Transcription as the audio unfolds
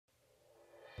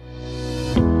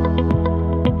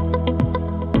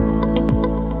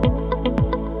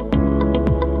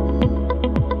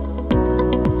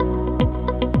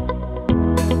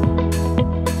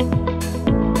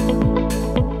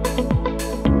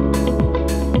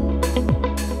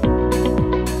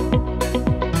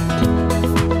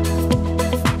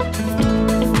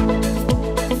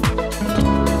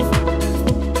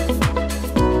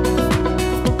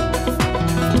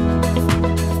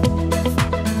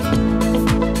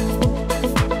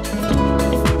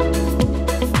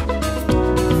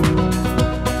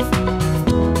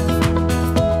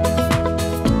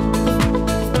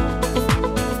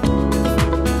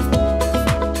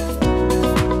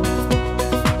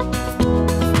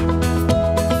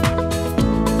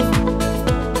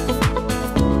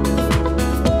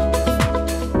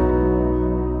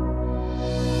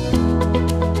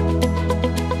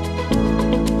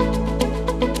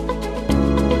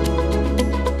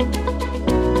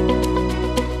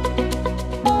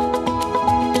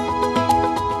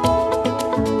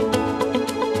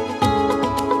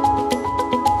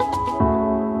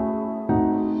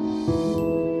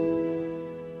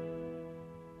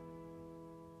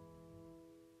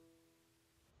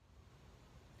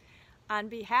On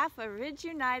behalf of Ridge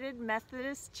United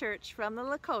Methodist Church from the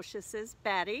Lukosiuses,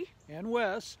 Batty and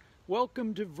Wes,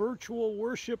 welcome to virtual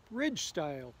worship Ridge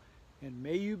style, and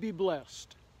may you be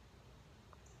blessed.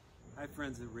 Hi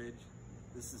friends at Ridge,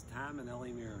 this is Tom and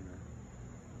Ellie Mariner.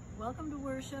 Welcome to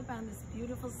worship on this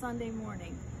beautiful Sunday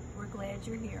morning. We're glad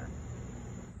you're here.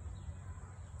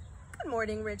 Good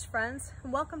morning, Ridge friends,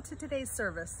 and welcome to today's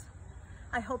service.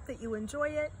 I hope that you enjoy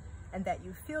it and that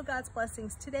you feel God's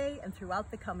blessings today and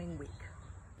throughout the coming week.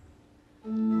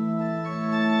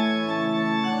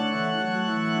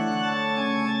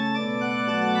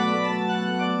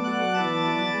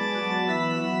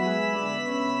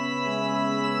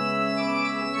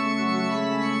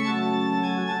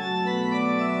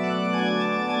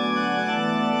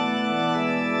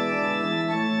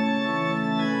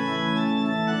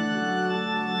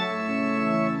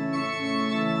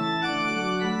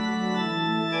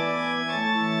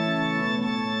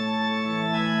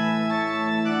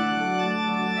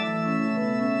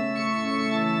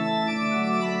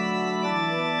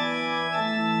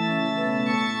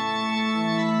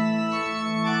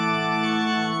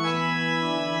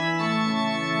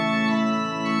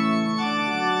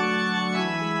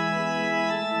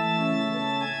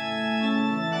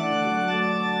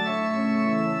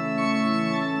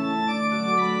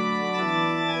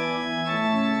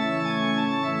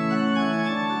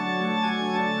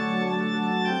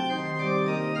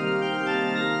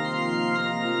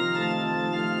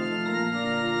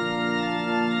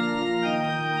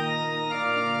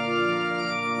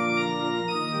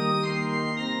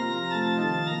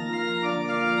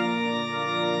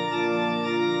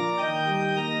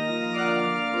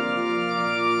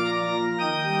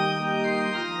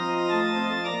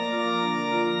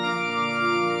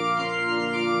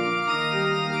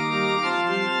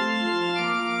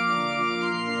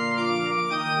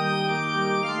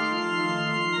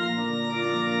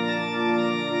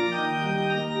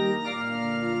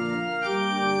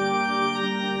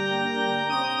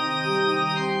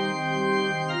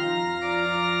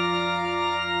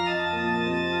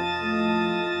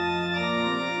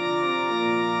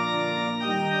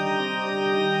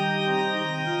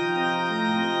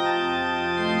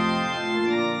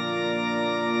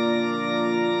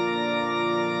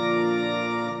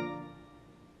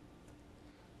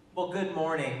 Good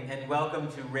morning and welcome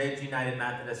to Ridge United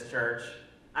Methodist Church.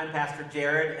 I'm Pastor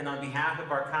Jared, and on behalf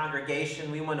of our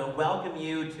congregation, we want to welcome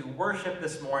you to worship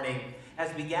this morning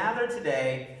as we gather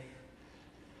today,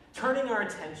 turning our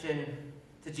attention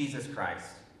to Jesus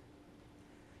Christ.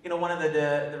 You know, one of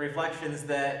the reflections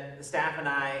that the staff and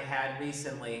I had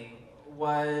recently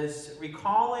was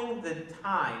recalling the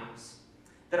times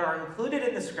that are included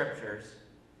in the scriptures,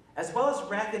 as well as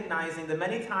recognizing the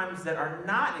many times that are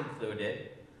not included,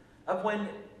 of when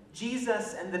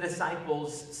Jesus and the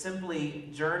disciples simply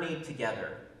journeyed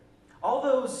together. All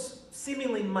those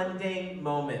seemingly mundane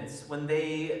moments when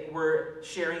they were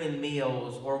sharing in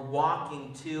meals or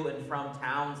walking to and from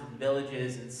towns and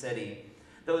villages and city.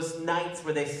 Those nights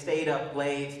where they stayed up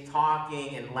late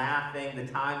talking and laughing,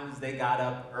 the times they got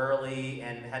up early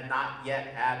and had not yet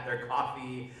had their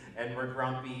coffee and were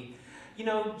grumpy. You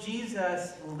know,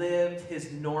 Jesus lived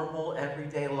his normal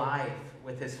everyday life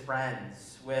with his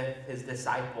friends, with his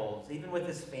disciples, even with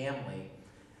his family.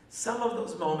 Some of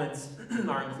those moments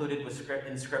are included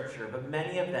in Scripture, but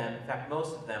many of them, in fact,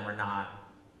 most of them are not.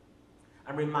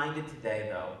 I'm reminded today,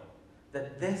 though,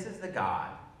 that this is the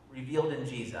God revealed in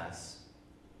Jesus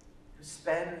who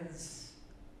spends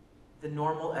the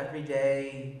normal,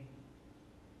 everyday,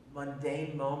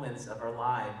 mundane moments of our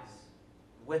lives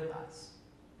with us.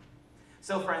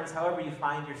 So friends, however you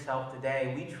find yourself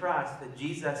today, we trust that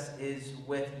Jesus is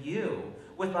with you,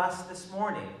 with us this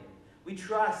morning. We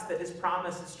trust that his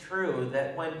promise is true,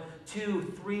 that when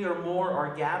 2, 3 or more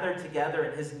are gathered together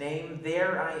in his name,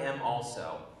 there I am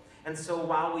also. And so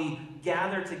while we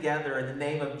gather together in the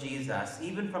name of Jesus,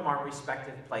 even from our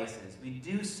respective places, we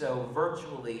do so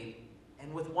virtually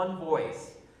and with one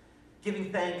voice,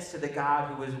 giving thanks to the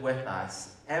God who is with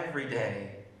us every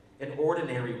day in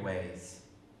ordinary ways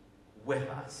with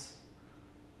us.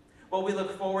 Well, we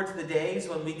look forward to the days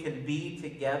when we can be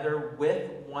together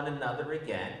with one another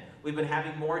again. We've been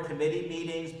having more committee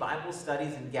meetings, Bible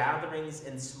studies, and gatherings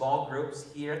in small groups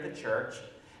here at the church.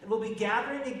 And we'll be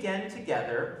gathering again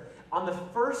together on the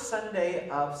first Sunday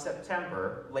of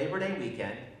September, Labor Day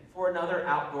weekend, for another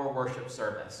outdoor worship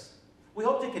service. We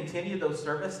hope to continue those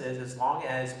services as long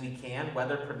as we can,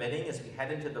 weather permitting, as we head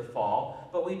into the fall.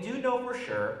 But we do know for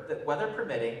sure that weather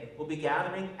permitting, we'll be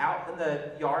gathering out in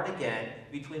the yard again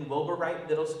between Wilbur Wright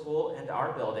Middle School and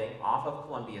our building off of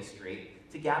Columbia Street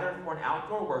to gather for an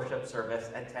outdoor worship service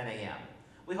at 10 a.m.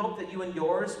 We hope that you and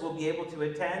yours will be able to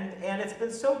attend, and it's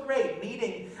been so great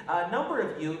meeting a number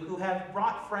of you who have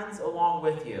brought friends along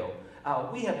with you.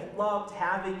 We have loved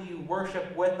having you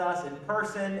worship with us in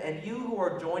person, and you who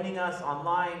are joining us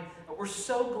online, we're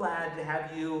so glad to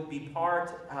have you be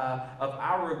part of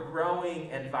our growing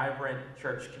and vibrant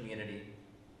church community.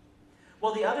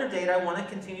 Well, the other date I want to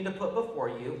continue to put before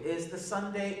you is the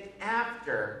Sunday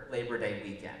after Labor Day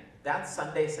weekend. That's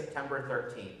Sunday, September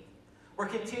 13th. We're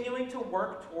continuing to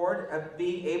work toward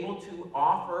being able to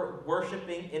offer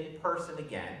worshiping in person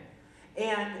again.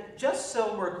 And just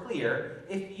so we're clear,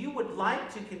 if you would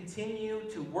like to continue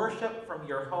to worship from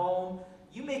your home,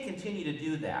 you may continue to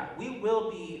do that. We will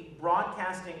be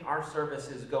broadcasting our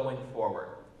services going forward.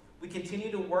 We continue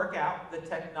to work out the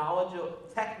technological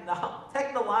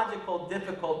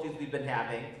difficulties we've been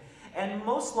having, and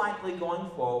most likely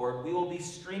going forward, we will be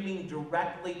streaming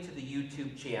directly to the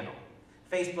YouTube channel.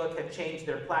 Facebook have changed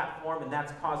their platform, and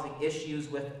that's causing issues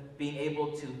with being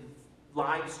able to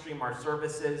live stream our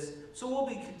services. So we'll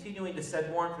be continuing to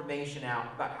send more information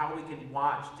out about how we can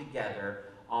watch together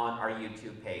on our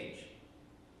YouTube page.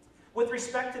 With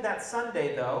respect to that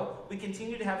Sunday, though, we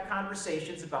continue to have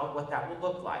conversations about what that will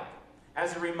look like.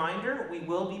 As a reminder, we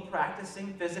will be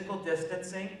practicing physical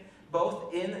distancing,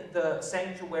 both in the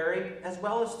sanctuary as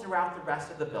well as throughout the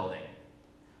rest of the building.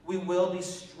 We will be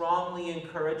strongly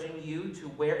encouraging you to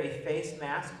wear a face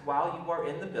mask while you are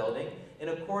in the building, in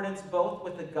accordance both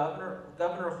with the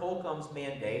Governor Holcomb's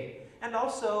mandate, and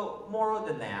also, more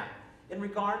than that, in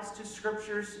regards to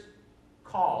Scripture's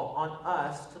call on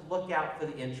us to look out for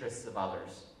the interests of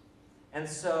others. And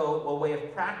so, a way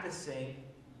of practicing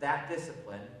that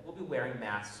discipline, we'll be wearing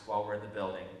masks while we're in the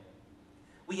building.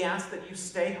 We ask that you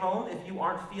stay home if you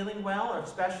aren't feeling well, or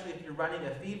especially if you're running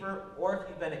a fever, or if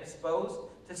you've been exposed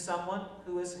to someone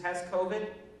who has COVID.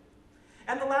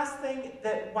 And the last thing,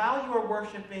 that while you are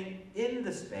worshiping in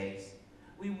the space,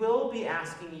 we will be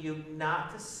asking you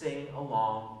not to sing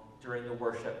along during the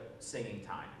worship singing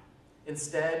time.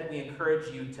 Instead, we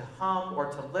encourage you to hum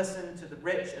or to listen to the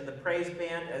Rich and the praise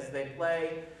band as they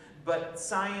play. But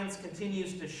science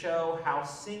continues to show how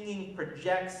singing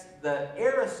projects the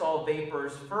aerosol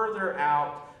vapors further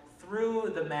out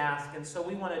through the mask, and so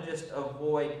we want to just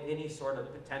avoid any sort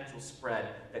of potential spread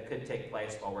that could take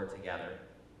place while we're together.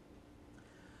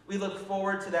 We look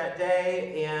forward to that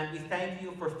day, and we thank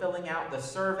you for filling out the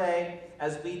survey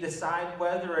as we decide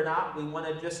whether or not we want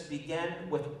to just begin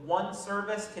with one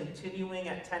service continuing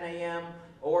at 10 a.m.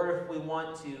 or if we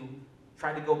want to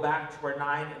try to go back to our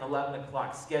 9 and 11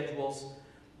 o'clock schedules.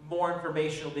 More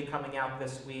information will be coming out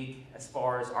this week as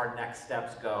far as our next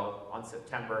steps go on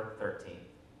September 13th.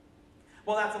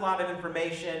 Well, that's a lot of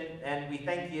information, and we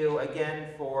thank you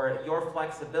again for your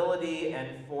flexibility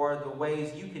and for the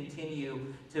ways you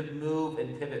continue to move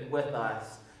and pivot with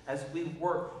us as we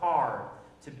work hard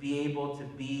to be able to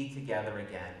be together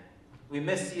again. We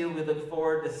miss you. We look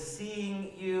forward to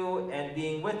seeing you and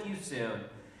being with you soon.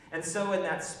 And so in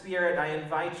that spirit, I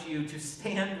invite you to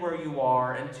stand where you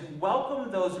are and to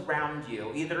welcome those around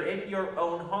you, either in your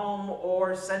own home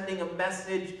or sending a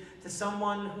message to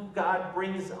someone who God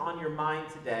brings on your mind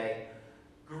today.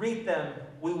 Greet them.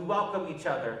 We welcome each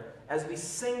other as we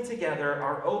sing together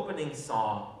our opening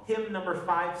song, hymn number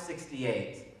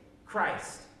 568,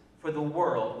 Christ, for the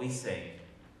world we sing.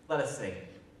 Let us sing.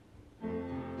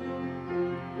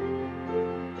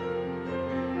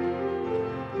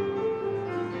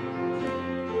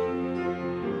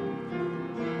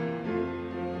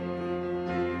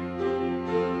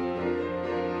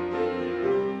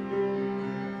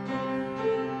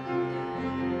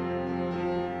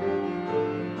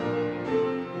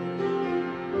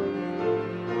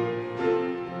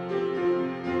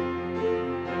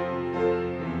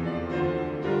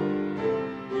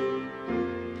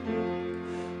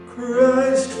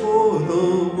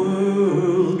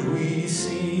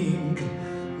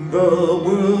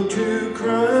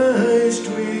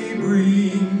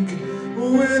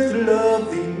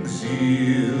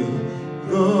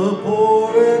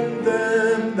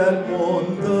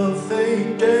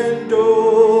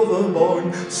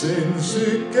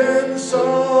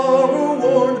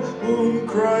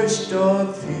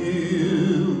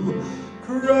 fill.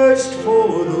 Christ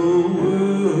for the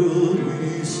world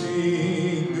we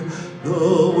sing,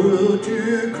 the world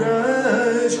to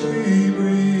Christ we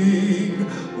bring,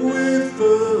 with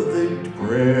fervent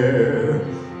prayer,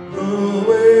 the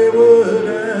wayward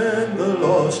and the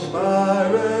lost,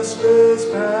 by restless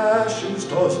passions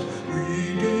tossed,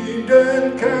 redeemed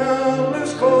and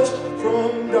countless cost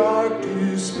from dark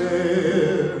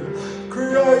despair.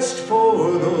 Christ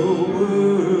for the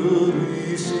world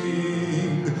we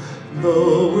sing, the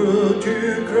world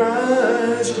to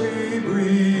Christ we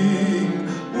bring,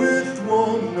 with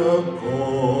one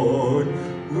accord,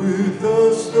 with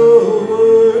us the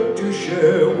work to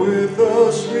share, with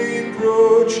us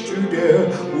reproach to dare,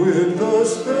 with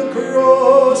us the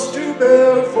cross to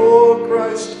bear for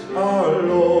Christ our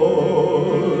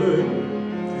Lord.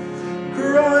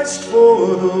 Christ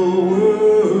for the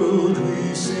world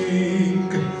we sing,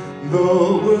 the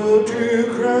world to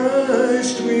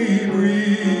Christ we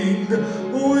bring,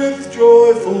 with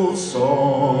joyful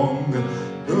song,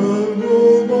 the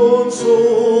newborn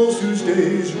souls whose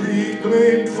days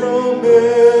reclaimed from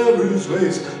error's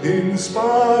ways,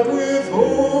 inspired with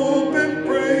hope and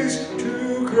praise,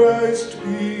 to Christ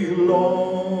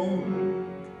belong.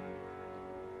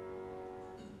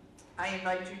 I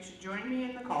invite you to join me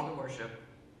in the call to worship.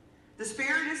 The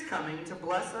Spirit is coming to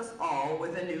bless us all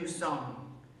with a new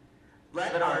song.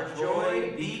 Let our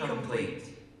joy be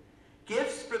complete.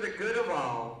 Gifts for the good of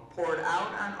all, poured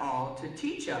out on all to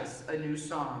teach us a new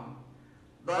song.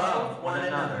 Love one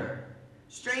another.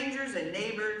 Strangers and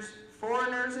neighbors,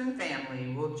 foreigners and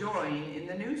family will join in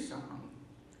the new song.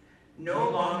 No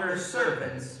longer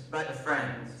servants, but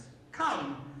friends.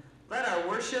 Come, let our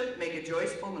worship make a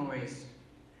joyful noise,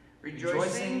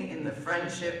 rejoicing in the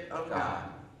friendship of God.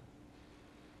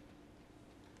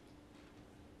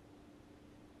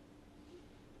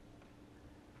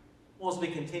 Well, as we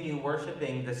continue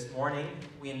worshiping this morning,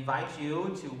 we invite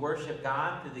you to worship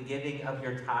God through the giving of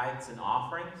your tithes and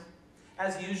offerings.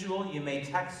 As usual, you may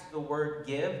text the word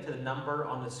give to the number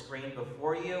on the screen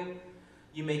before you.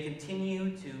 You may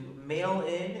continue to mail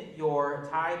in your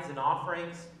tithes and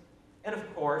offerings. And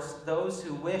of course, those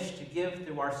who wish to give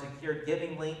through our secure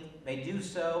giving link may do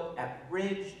so at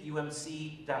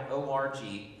ridgeumc.org.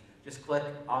 Just click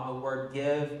on the word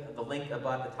give, the link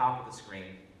above the top of the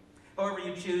screen. However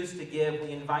you choose to give,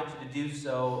 we invite you to do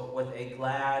so with a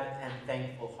glad and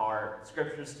thankful heart.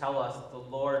 Scriptures tell us that the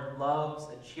Lord loves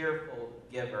a cheerful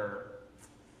giver.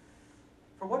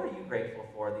 For what are you grateful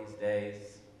for these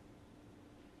days?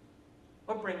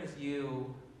 What brings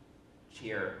you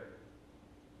cheer?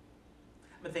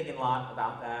 I've been thinking a lot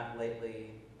about that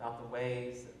lately, about the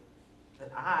ways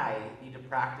that I need to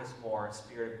practice more a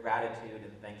spirit of gratitude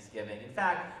and thanksgiving. In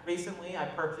fact, recently I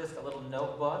purchased a little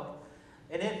notebook.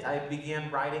 In it, I began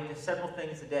writing just several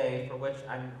things a day for which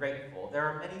I'm grateful. There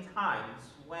are many times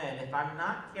when, if I'm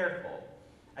not careful,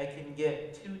 I can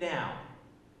get too down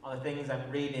on the things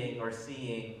I'm reading or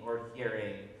seeing or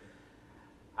hearing.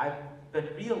 I've been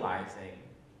realizing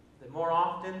that more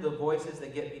often the voices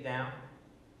that get me down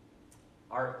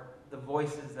are the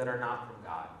voices that are not from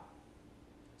God.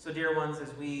 So, dear ones,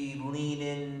 as we lean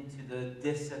into the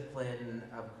discipline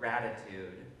of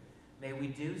gratitude, may we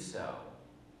do so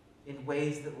in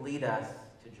ways that lead us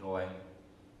to joy.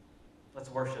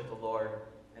 Let's worship the Lord,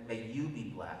 and may you be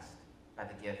blessed by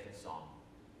the gift of song.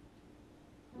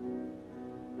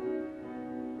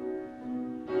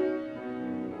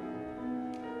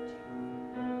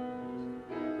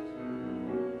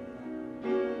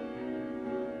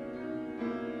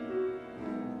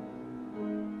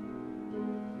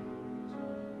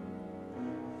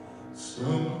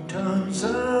 Sometimes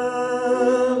hallelujah,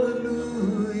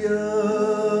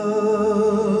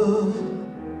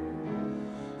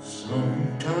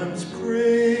 sometimes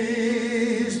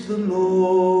praise the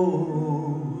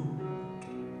Lord,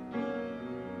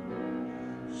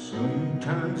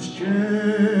 sometimes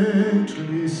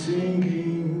gently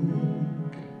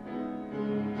singing,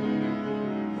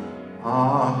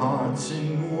 our hearts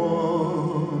in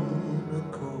one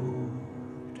accord.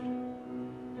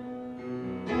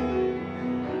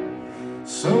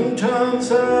 Sometimes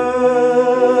hallelujah,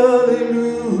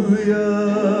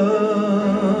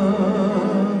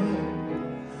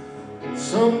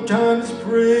 sometimes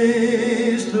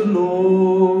praise the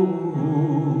Lord,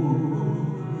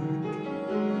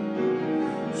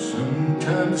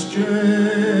 sometimes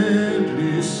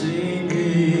gently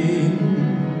singing,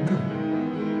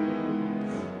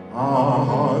 our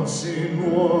hearts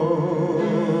in one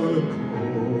accord.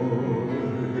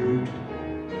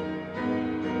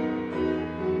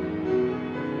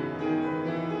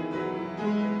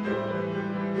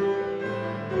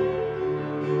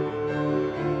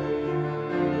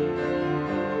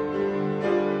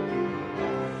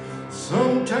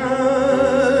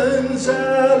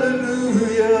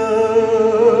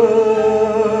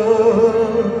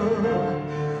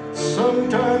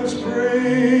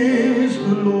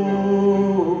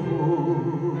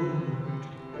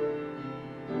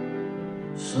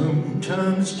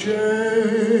 sometimes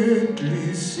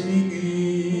gently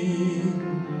singing,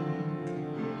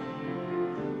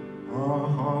 our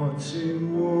hearts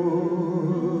in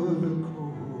one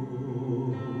accord.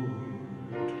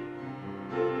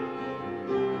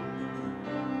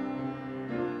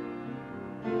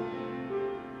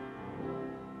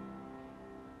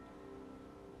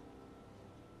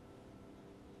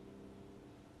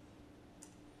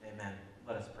 Amen.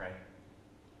 Let us pray.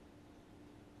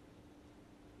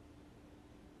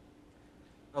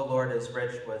 Oh Lord, as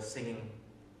Rich was singing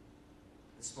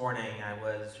this morning, I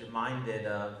was reminded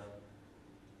of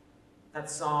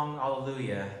that song,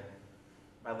 Alleluia,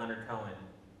 by Leonard Cohen,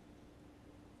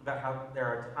 about how there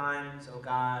are times, oh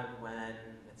God, when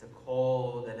it's a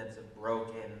cold and it's a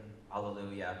broken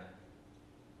Alleluia.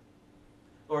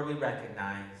 Lord, we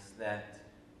recognize that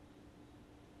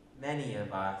many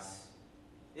of us,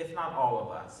 if not all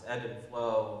of us, ebb and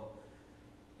flow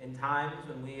in times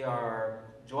when we are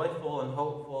joyful and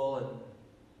hopeful, and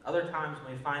other times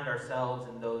when we find ourselves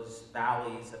in those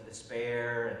valleys of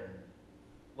despair and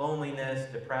loneliness,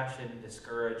 depression,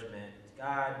 discouragement.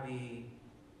 God, we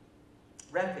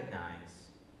recognize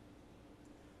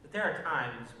that there are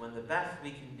times when the best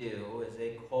we can do is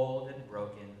a cold and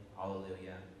broken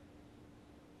Alleluia.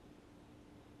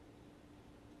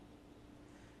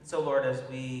 And so, Lord, as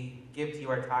we give to you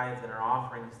our tithes and our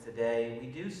offerings today, we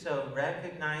do so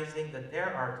recognizing that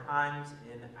there are times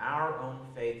in our own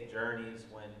faith journeys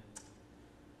when,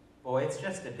 boy, it's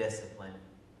just a discipline.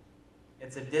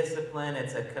 It's a discipline,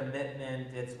 it's a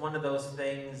commitment, it's one of those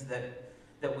things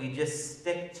that we just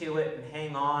stick to it and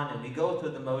hang on, and we go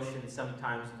through the motions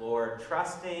sometimes, Lord,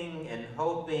 trusting and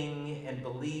hoping and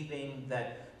believing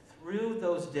that through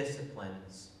those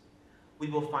disciplines, we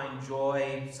will find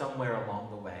joy somewhere along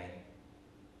the way.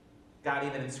 God,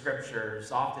 even in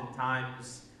scriptures,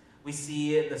 oftentimes we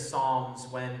see in the Psalms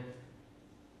when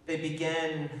they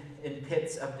begin in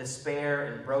pits of despair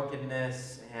and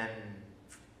brokenness and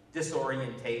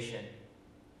disorientation.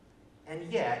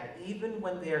 And yet, even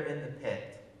when they're in the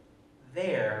pit,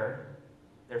 their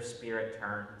spirit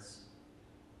turns.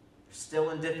 They're still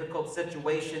in difficult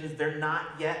situations. They're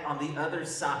not yet on the other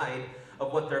side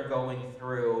of what they're going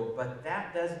through. But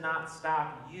that does not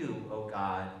stop you, oh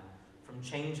God, from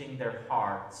changing their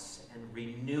hearts and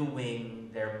renewing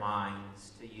their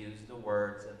minds, to use the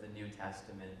words of the New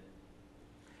Testament.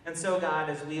 And so, God,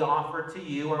 as we offer to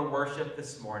you our worship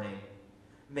this morning,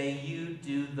 may you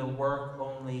do the work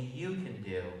only you can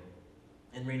do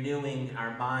in renewing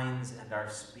our minds and our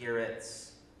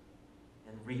spirits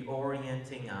and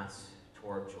reorienting us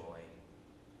toward joy.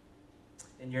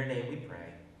 In your name we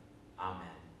pray. Amen.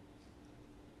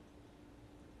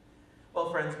 Well,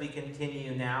 friends, we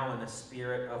continue now in a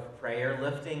spirit of prayer,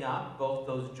 lifting up both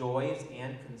those joys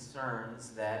and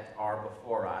concerns that are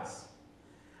before us.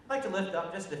 I'd like to lift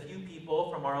up just a few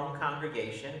people from our own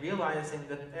congregation, realizing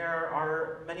that there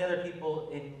are many other people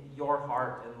in your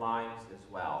heart and lives as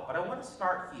well. But I want to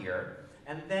start here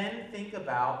and then think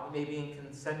about, maybe in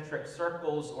concentric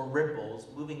circles or ripples,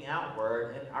 moving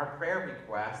outward in our prayer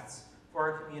requests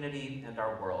for our community and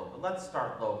our world. But let's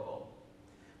start local.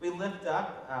 We lift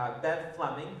up Bev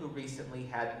Fleming, who recently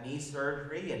had knee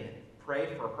surgery, and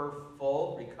pray for her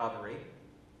full recovery.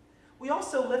 We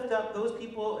also lift up those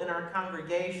people in our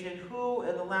congregation who,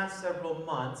 in the last several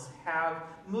months, have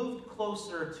moved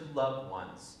closer to loved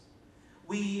ones.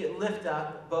 We lift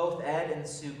up both Ed and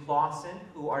Sue Clausen,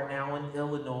 who are now in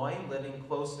Illinois, living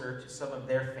closer to some of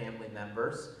their family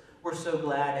members. We're so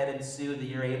glad, Ed and Sue, that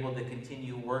you're able to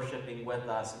continue worshiping with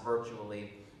us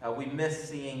virtually. We miss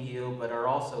seeing you, but are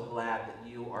also glad that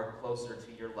you are closer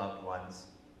to your loved ones.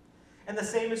 And the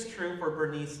same is true for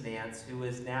Bernice Nance, who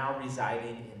is now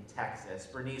residing in Texas.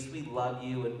 Bernice, we love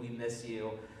you and we miss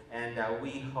you, and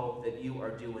we hope that you are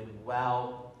doing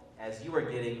well as you are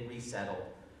getting resettled.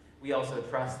 We also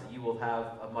trust that you will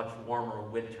have a much warmer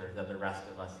winter than the rest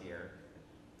of us here.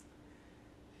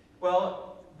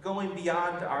 Well, going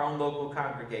beyond our own local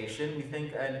congregation, we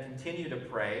think and continue to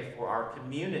pray for our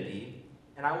community,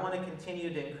 and I want to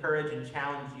continue to encourage and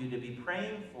challenge you to be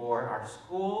praying for our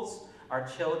schools, our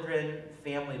children,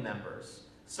 family members,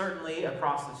 certainly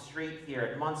across the street here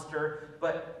at Munster,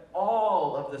 but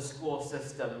all of the school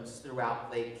systems throughout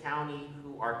Lake County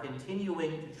who are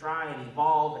continuing to try and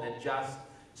evolve and adjust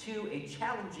to a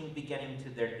challenging beginning to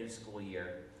their new school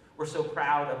year. We're so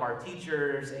proud of our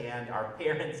teachers and our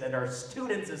parents and our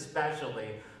students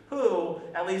especially, who,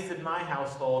 at least in my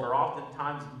household, are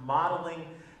oftentimes modeling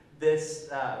this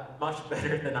much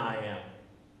better than I am.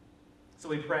 So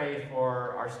we pray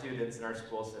for our students and our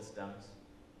school systems.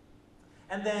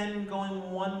 And then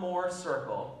going one more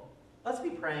circle, let's be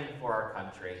praying for our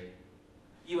country.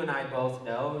 You and I both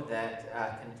know that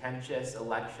a contentious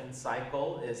election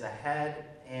cycle is ahead,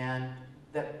 and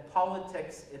that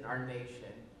politics in our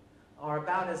nation are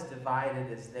about as divided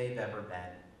as they've ever been.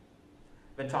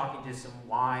 I've been talking to some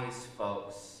wise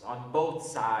folks on both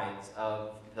sides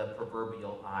of the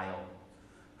proverbial aisle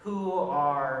who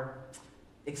are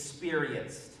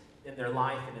experienced in their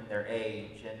life and in their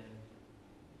age, and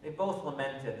they both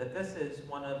lamented that this is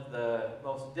one of the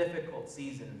most difficult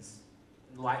seasons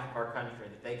in the life of our country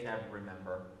that they can ever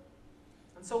remember.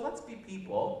 And so let's be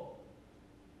people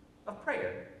of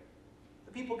prayer,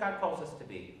 the people God calls us to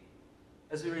be,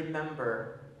 as we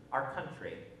remember our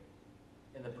country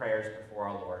in the prayers before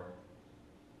our Lord.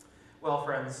 Well,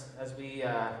 friends, as we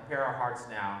prepare our hearts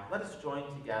now, let us join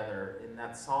together in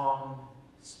that song,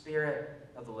 Spirit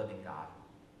of the Living God.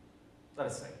 Let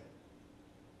us sing.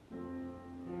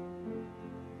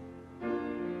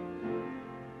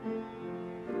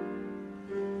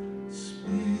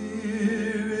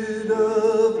 Spirit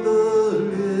of the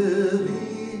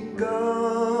living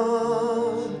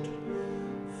God,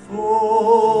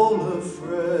 fall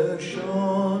afresh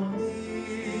on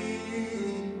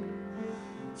me.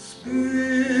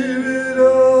 Spirit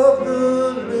of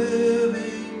the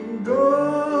living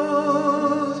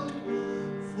God,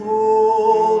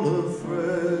 fall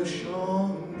afresh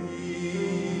on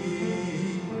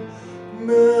me.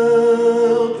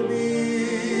 Melt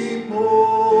me,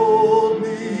 mold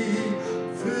me,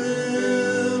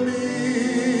 fill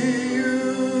me,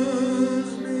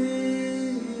 use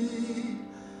me.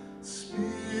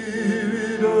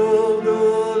 Spirit of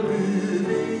the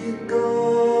living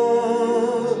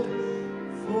God,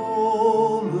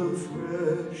 fall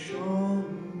afresh on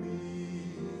me.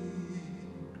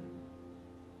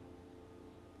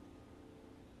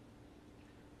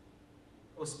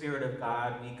 O Spirit of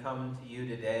God, we come to you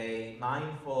today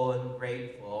mindful and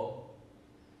grateful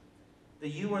that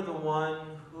you are the one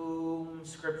whom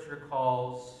Scripture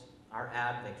calls our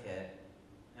advocate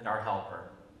and our helper.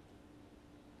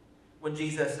 When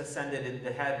Jesus ascended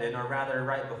into heaven, or rather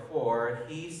right before,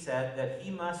 he said that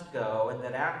he must go and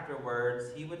that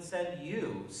afterwards he would send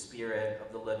you, Spirit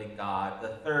of the living God,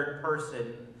 the third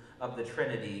person of the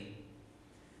Trinity,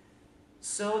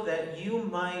 so that you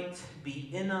might be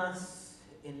in us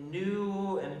in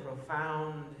new and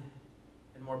profound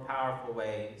and more powerful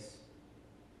ways.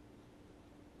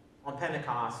 On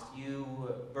Pentecost,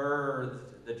 you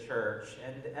birthed the church,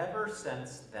 and ever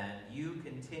since then, you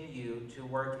continue to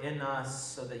work in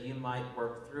us so that you might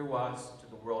work through us to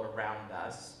the world around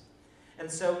us.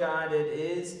 And so, God, it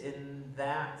is in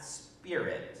that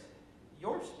spirit,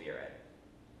 your spirit,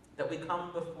 that we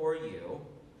come before you,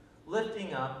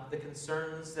 lifting up the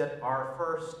concerns that are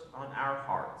first on our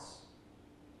hearts.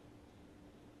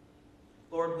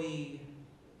 Lord, we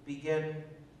begin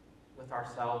with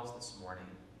ourselves this morning,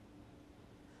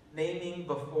 naming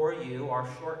before you our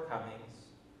shortcomings,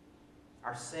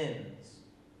 our sins,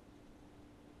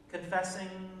 confessing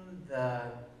the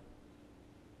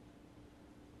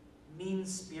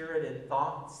mean-spirited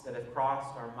thoughts that have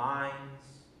crossed our minds,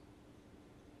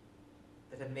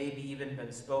 that have maybe even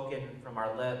been spoken from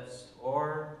our lips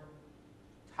or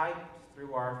typed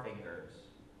through our fingers.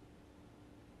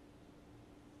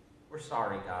 We're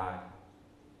sorry, God,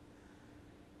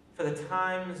 for the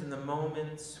times and the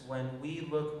moments when we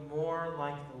look more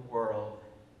like the world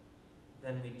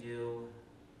than we do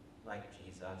like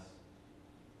Jesus.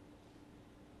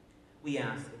 We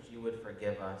ask that you would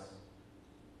forgive us,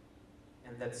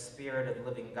 and that Spirit of the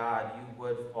living God, you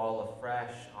would fall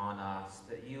afresh on us,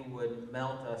 that you would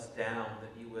melt us down,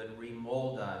 that you would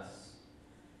remold us,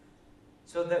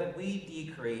 so that we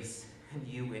decrease and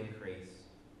you increase.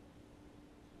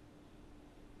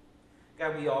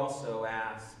 God, we also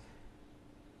ask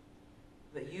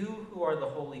that you, who are the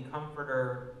Holy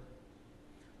Comforter,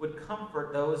 would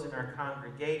comfort those in our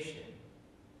congregation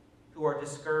who are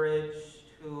discouraged,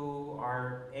 who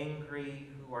are angry,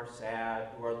 who are sad,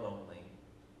 who are lonely.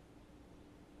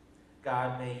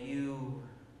 God, may you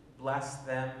bless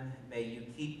them, may you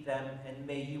keep them, and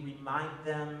may you remind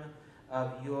them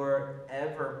of your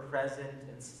ever-present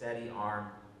and steady arm.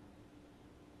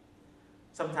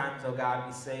 Sometimes, oh God,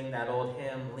 we sing that old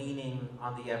hymn, Leaning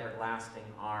on the Everlasting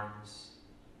Arms.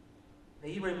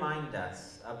 May you remind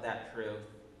us of that truth,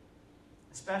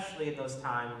 especially in those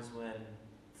times when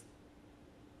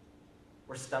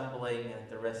we're stumbling and at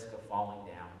the risk of falling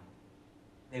down.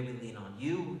 May we lean on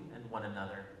you and one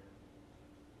another.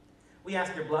 We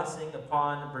ask your blessing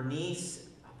upon Bernice,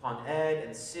 upon Ed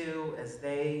and Sue as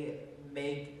they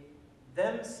make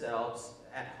themselves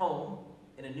at home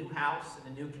in a new house,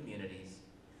 in a new communities.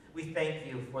 We thank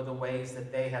you for the ways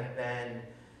that they have been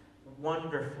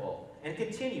wonderful and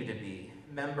continue to be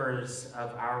members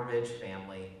of our Ridge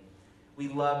family. We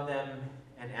love them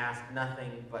and ask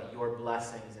nothing but your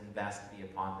blessings and best be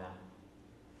upon them.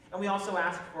 And we also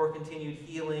ask for continued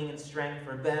healing and strength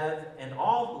for Bev and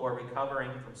all who are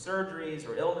recovering from surgeries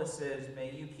or illnesses.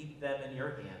 May you keep them in your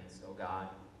hands, O God.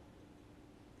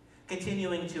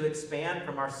 Continuing to expand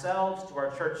from ourselves to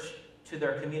our church, to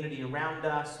their community around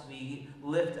us, we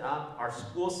lift up our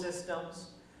school systems,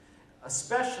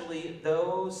 especially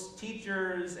those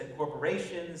teachers and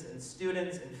corporations and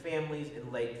students and families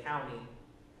in Lake County.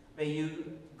 May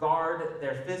you guard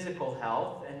their physical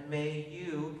health, and may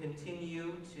you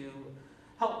continue to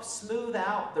help smooth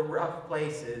out the rough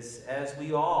places as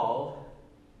we all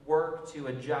work to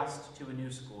adjust to a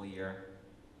new school year.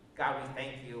 God, we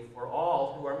thank you for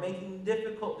all who are making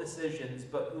difficult decisions,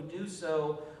 but who do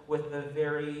so with the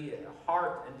very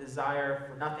heart and desire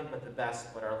for nothing but the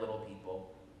best but our little people.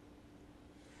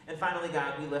 And finally,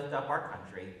 God, we lift up our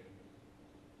country.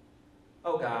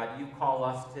 Oh God, you call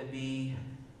us to be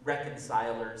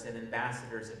reconcilers and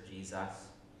ambassadors of Jesus.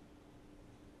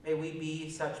 May we be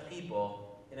such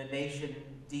people in a nation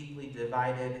deeply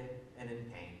divided and in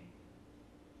pain.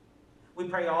 We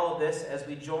pray all of this as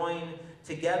we join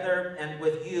together and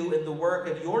with you in the work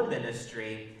of your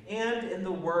ministry and in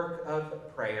the work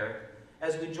of prayer,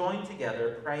 as we join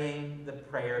together praying the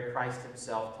prayer Christ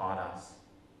himself taught us.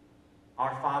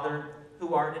 Our Father,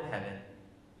 who art in heaven,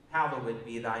 hallowed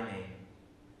be thy name.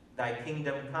 Thy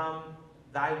kingdom come,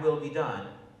 thy will be done,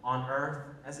 on earth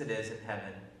as it is in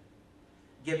heaven.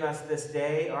 Give us this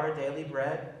day our daily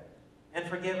bread, and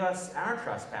forgive us our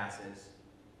trespasses,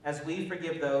 as we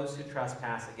forgive those who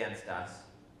trespass against us.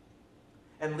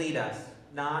 And lead us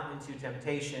not into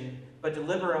temptation, but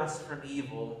deliver us from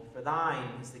evil. For thine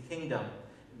is the kingdom,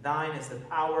 and thine is the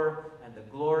power, and the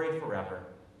glory forever.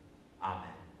 Amen.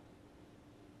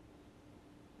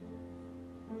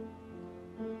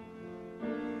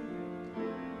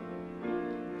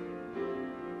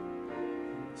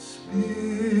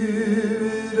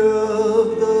 Spirit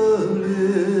of the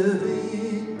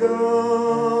living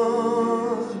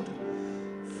God,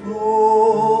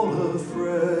 fall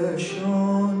afresh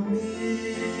on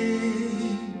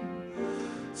me.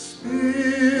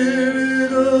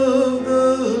 Spirit of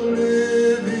the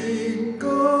living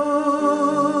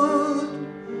God,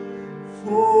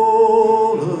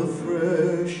 fall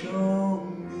afresh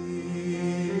on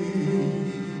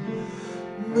me.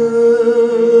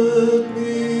 Let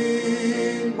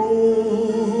me,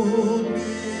 mold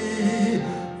me,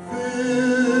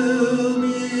 fill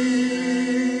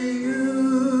me,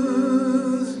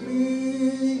 use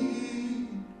me.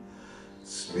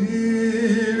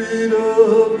 Spirit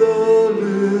of the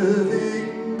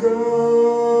living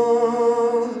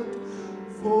God,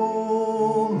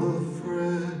 fall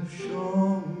afresh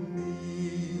on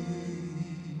me.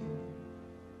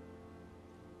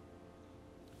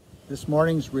 This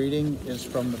morning's reading is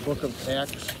from the book of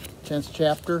Acts, 10th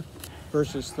chapter,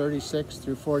 verses 36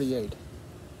 through 48.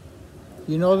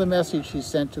 You know the message he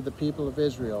sent to the people of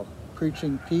Israel,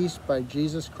 preaching peace by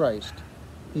Jesus Christ.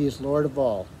 He is Lord of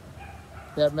all.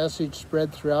 That message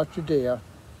spread throughout Judea,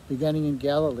 beginning in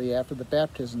Galilee after the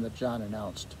baptism that John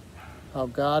announced. How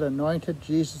God anointed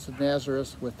Jesus of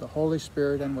Nazareth with the Holy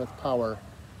Spirit and with power.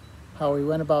 How he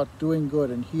went about doing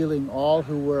good and healing all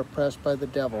who were oppressed by the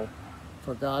devil,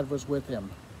 for God was with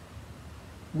him.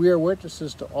 We are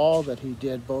witnesses to all that he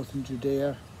did, both in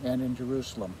Judea and in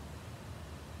Jerusalem.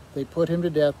 They put him to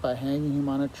death by hanging him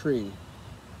on a tree,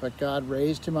 but God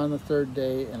raised him on the third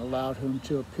day and allowed him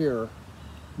to appear,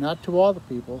 not to all the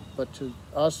people, but to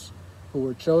us who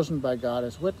were chosen by God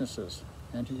as witnesses,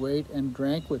 and who ate and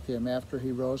drank with him after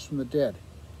he rose from the dead.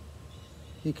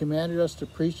 He commanded us to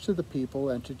preach to the people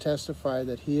and to testify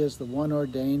that he is the one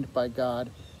ordained by God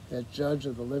as judge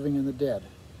of the living and the dead.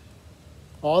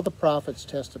 All the prophets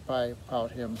testify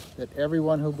about him, that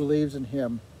everyone who believes in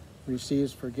him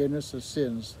receives forgiveness of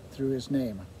sins through his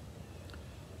name.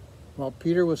 While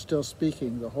Peter was still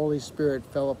speaking, the Holy Spirit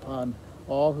fell upon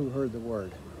all who heard the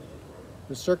word.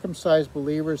 The circumcised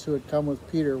believers who had come with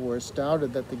Peter were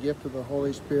astounded that the gift of the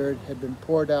Holy Spirit had been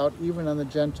poured out even on the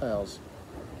Gentiles,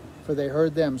 for they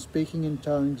heard them speaking in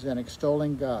tongues and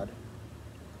extolling God.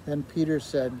 Then Peter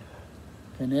said,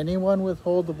 Can anyone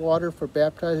withhold the water for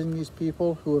baptizing these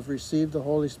people who have received the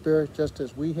Holy Spirit just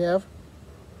as we have?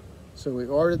 So we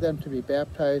ordered them to be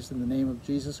baptized in the name of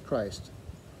Jesus Christ.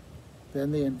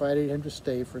 Then they invited him to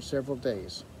stay for several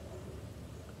days.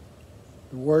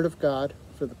 The word of God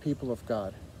for the people of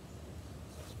God.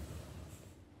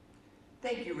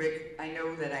 Thank you, Rick. I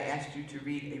know that I asked you to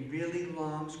read a really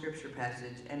long scripture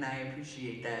passage, and I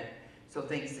appreciate that. So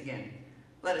thanks again.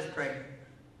 Let us pray.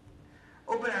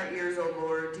 Open our ears, O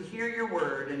Lord, to hear your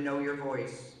word and know your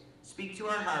voice. Speak to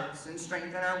our hearts and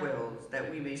strengthen our wills,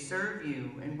 that we may serve you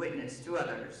and witness to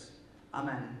others.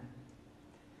 Amen.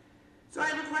 So I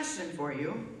have a question for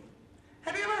you.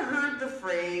 Have you ever heard the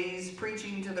phrase,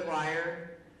 preaching to the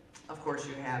choir? Of course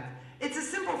you have. It's a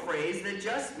simple phrase that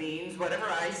just means whatever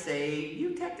I say,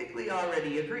 you technically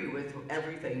already agree with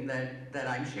everything that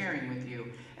I'm sharing with you.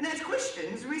 And as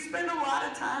Christians, we spend a lot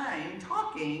of time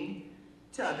talking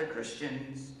to other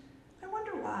Christians. I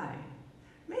wonder why.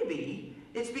 Maybe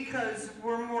it's because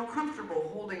we're more comfortable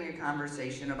holding a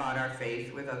conversation about our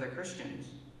faith with other Christians.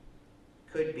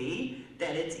 Could be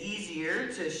that it's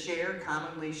easier to share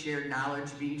commonly shared knowledge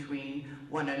between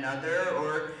one another,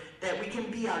 or that we can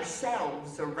be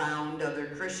ourselves around other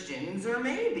Christians, or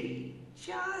maybe,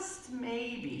 just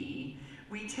maybe,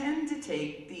 we tend to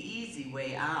take the easy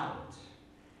way out.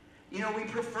 You know, we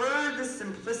prefer the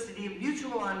simplicity of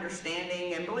mutual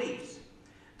understanding and beliefs.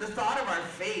 The thought of our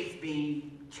faith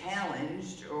being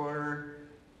challenged or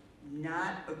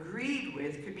not agreed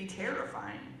with could be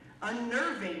terrifying,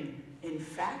 unnerving. In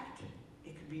fact,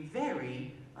 it could be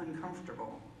very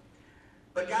uncomfortable.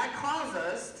 But God calls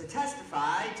us to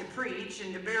testify, to preach,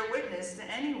 and to bear witness to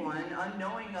anyone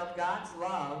unknowing of God's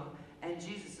love and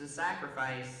Jesus'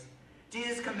 sacrifice.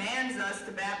 Jesus commands us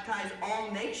to baptize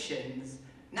all nations,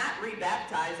 not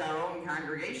rebaptize our own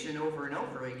congregation over and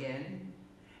over again.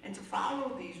 And to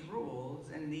follow these rules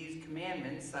and these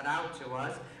commandments set out to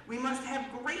us, we must have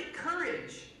great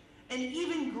courage and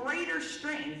even greater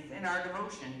strength in our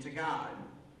devotion to God.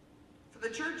 For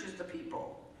the church is the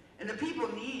people, and the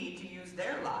people need to use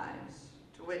their lives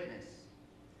to witness.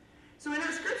 So in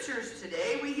our scriptures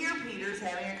today, we hear Peter's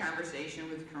having a conversation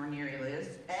with Cornelius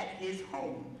at his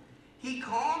home. He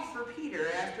called for Peter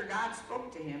after God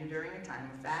spoke to him during a time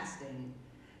of fasting.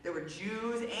 There were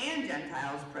Jews and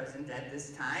Gentiles present at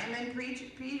this time, and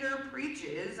Peter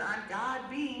preaches on God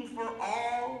being for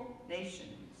all nations.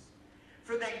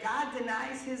 For that God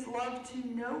denies his love to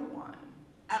no one,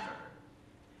 ever.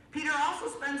 Peter also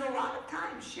spends a lot of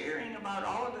time sharing about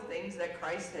all of the things that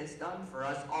Christ has done for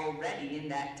us already in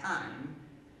that time,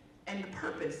 and the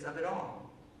purpose of it all.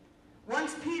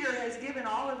 Once Peter has given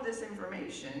all of this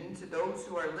information to those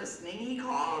who are listening, he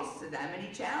calls to them and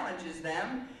he challenges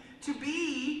them to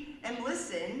be and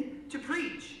listen, to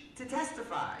preach, to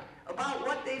testify about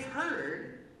what they've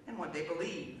heard and what they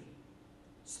believe.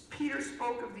 Peter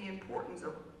spoke of the importance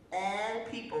of all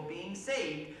people being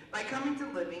saved by coming to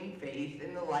living faith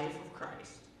in the life of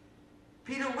Christ.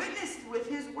 Peter witnessed with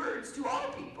his words to all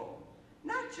people,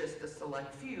 not just a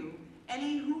select few.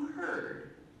 Any who heard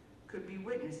could be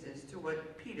witnesses to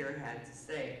what Peter had to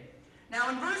say. Now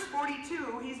in verse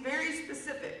 42, he's very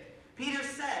specific. Peter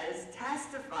says,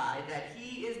 testify that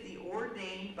he is the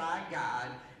ordained by God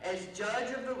as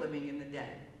judge of the living and the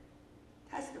dead.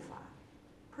 Testify.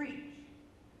 Preach.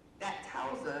 That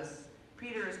tells us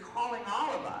Peter is calling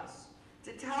all of us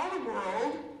to tell the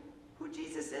world who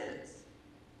Jesus is,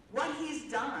 what he's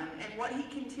done, and what he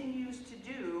continues to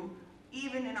do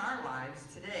even in our lives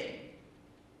today.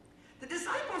 The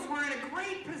disciples were in a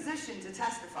great position to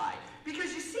testify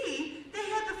because, you see, they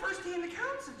had the first-hand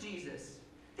accounts of Jesus.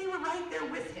 They were right there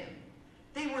with him.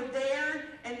 They were there,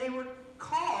 and they were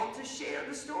called to share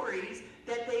the stories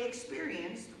that they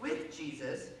experienced with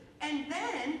Jesus, and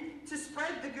then to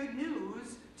spread the good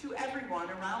news to everyone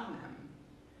around them.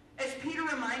 As Peter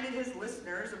reminded his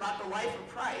listeners about the life of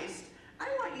Christ, I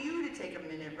want you to take a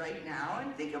minute right now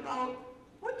and think about,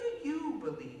 what do you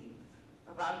believe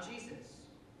about Jesus?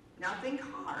 Now think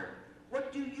hard.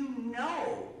 What do you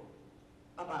know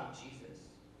about Jesus?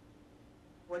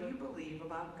 What do you believe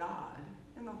about God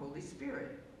and the Holy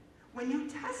Spirit? When you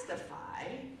testify,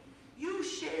 you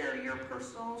share your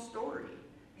personal story,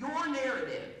 your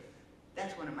narrative.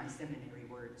 That's one of my seminary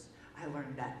words. I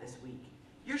learned that this week.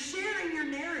 You're sharing your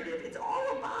narrative. It's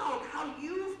all about how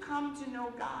you've come to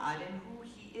know God and who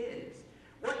he is,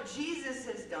 what Jesus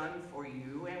has done for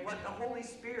you, and what the Holy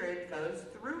Spirit does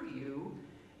through you,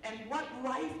 and what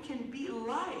life can be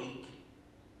like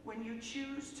when you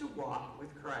choose to walk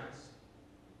with Christ.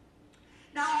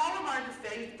 Now, all of our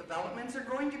faith developments are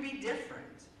going to be different.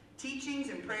 Teachings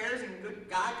and prayers and good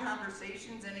God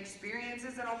conversations and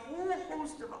experiences and a whole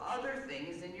host of other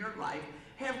things in your life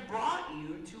have brought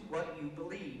you to what you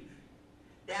believe.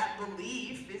 That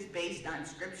belief is based on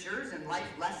scriptures and life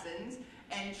lessons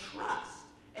and trust,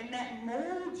 and that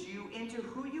molds you into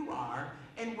who you are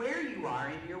and where you are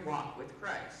in your walk with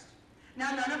Christ.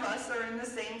 Now, none of us are in the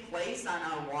same place on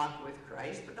our walk with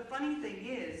Christ, but the funny thing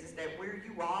is that where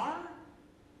you are,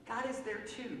 God is there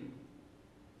too.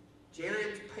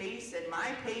 Jared's pace and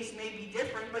my pace may be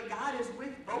different, but God is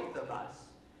with both of us.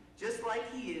 just like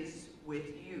he is with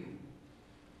you.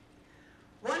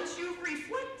 Once you've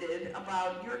reflected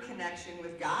about your connection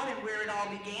with God and where it all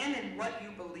began and what you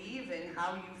believe and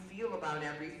how you feel about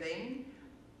everything,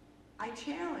 I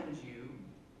challenge you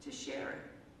to share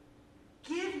it.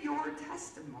 Give your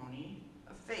testimony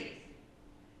of faith.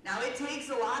 Now, it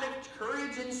takes a lot of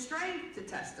courage and strength to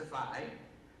testify,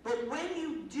 but when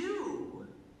you do,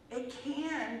 it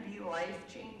can be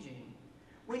life-changing.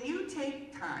 When you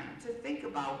take time to think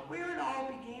about where it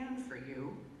all began for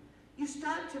you, you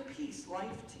start to piece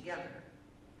life together.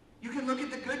 You can look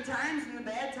at the good times and the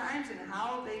bad times and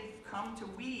how they've come to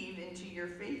weave into your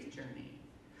faith journey.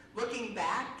 Looking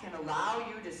back can allow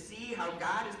you to see how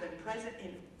God has been present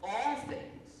in all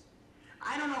things.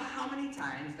 I don't know how many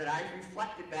times that I've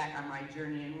reflected back on my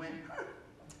journey and went,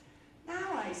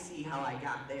 now I see how I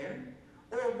got there.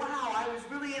 Or, wow, I was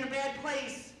really in a bad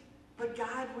place, but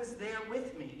God was there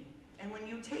with me. And when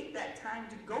you take that time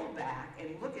to go back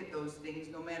and look at those things,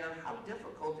 no matter how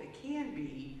difficult it can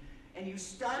be, and you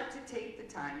start to take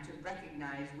the time to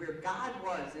recognize where God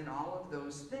was in all of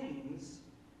those things,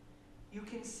 you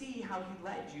can see how he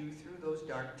led you through those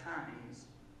dark times.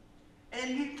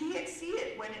 And you can't see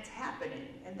it when it's happening.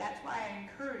 And that's why I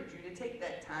encourage you to take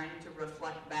that time to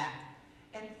reflect back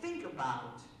and think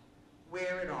about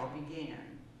where it all began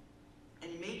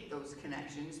and make those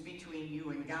connections between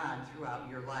you and God throughout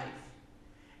your life.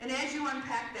 And as you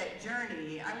unpack that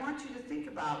journey, I want you to think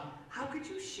about how could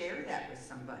you share that with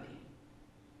somebody?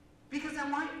 Because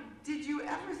did you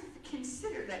ever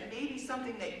consider that maybe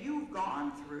something that you've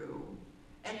gone through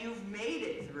and you've made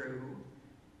it through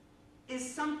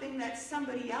is something that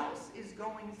somebody else is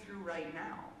going through right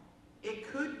now? It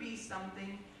could be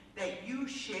something that you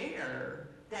share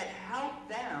that helped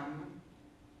them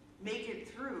make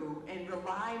it through and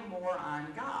rely more on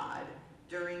God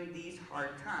during these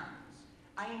hard times.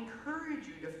 I encourage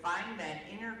you to find that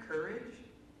inner courage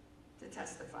to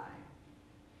testify.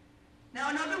 Now,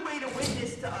 another way to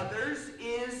witness to others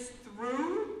is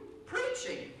through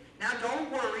preaching. Now,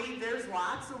 don't worry, there's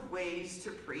lots of ways to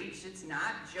preach. It's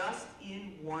not just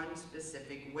in one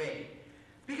specific way.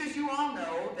 Because you all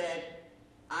know that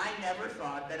I never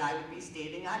thought that I would be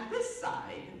standing on this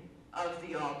side of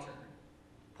the altar.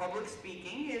 Public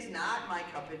speaking is not my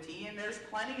cup of tea, and there's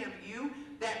plenty of you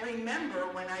that remember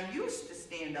when I used to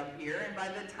stand up here, and by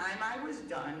the time I was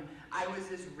done, I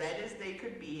was as red as they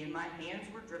could be, and my hands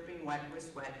were dripping wet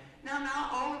with sweat. Now,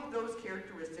 not all of those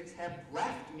characteristics have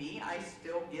left me. I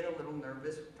still get a little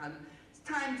nervous from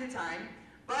time to time,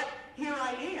 but here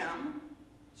I am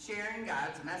sharing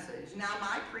God's message. Now,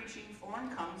 my preaching form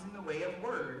comes in the way of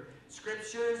word,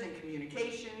 scriptures and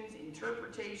communications,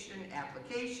 interpretation,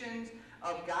 applications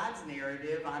of God's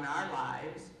narrative on our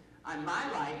lives, on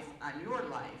my life, on your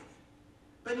life.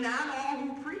 But not all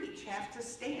who preach have to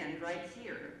stand right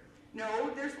here.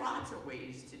 No, there's lots of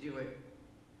ways to do it.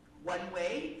 One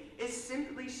way is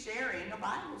simply sharing a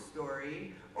Bible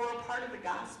story or a part of the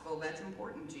gospel that's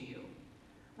important to you.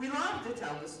 We love to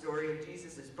tell the story of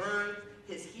Jesus' birth,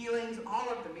 his healings, all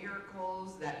of the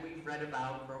miracles that we've read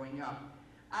about growing up.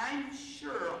 I'm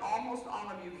sure almost all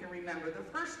of you can remember the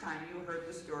first time you heard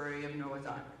the story of Noah's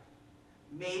Ark.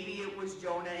 Maybe it was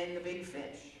Jonah and the big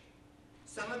fish.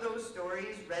 Some of those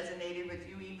stories resonated with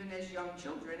you even as young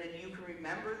children, and you can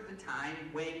remember the time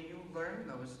when you learned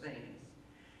those things.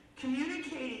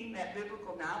 Communicating that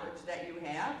biblical knowledge that you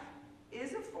have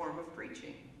is a form of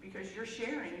preaching because you're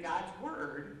sharing God's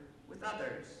word with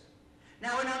others.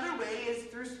 Now, another way is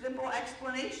through simple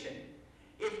explanation.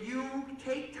 If you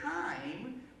take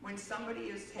time when somebody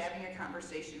is having a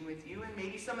conversation with you and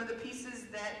maybe some of the pieces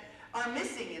that are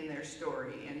missing in their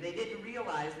story and they didn't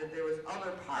realize that there was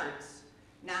other parts,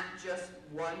 not just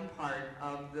one part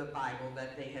of the Bible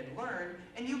that they had learned,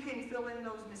 and you can fill in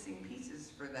those missing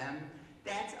pieces for them,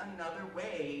 that's another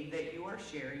way that you are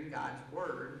sharing God's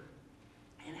word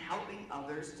and helping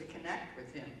others to connect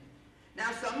with him.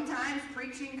 Now, sometimes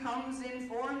preaching comes in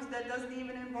forms that doesn't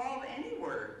even involve any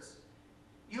words.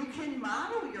 You can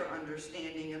model your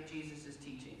understanding of Jesus'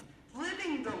 teaching,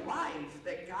 living the life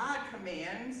that God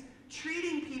commands,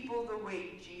 treating people the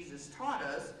way Jesus taught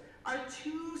us, are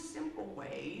two simple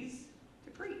ways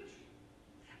to preach.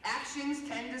 Actions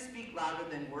tend to speak louder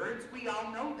than words. We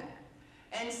all know that.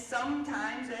 And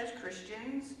sometimes as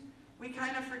Christians, we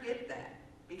kind of forget that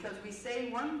because we say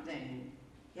one thing,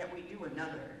 yet we do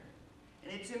another.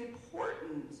 And it's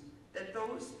important that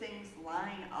those things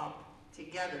line up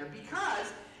together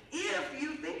because if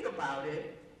you think about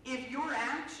it, if your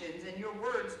actions and your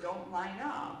words don't line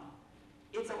up,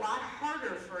 it's a lot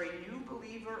harder for a new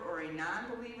believer or a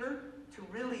non-believer to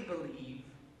really believe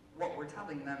what we're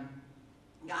telling them.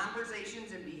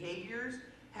 Conversations and behaviors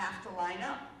have to line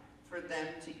up for them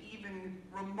to even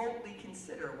remotely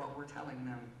consider what we're telling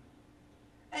them.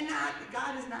 And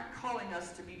God is not calling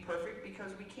us to be perfect,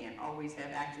 because we can't always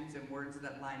have actions and words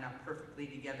that line up perfectly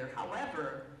together.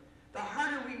 However, the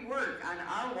harder we work on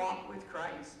our walk with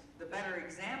Christ, the better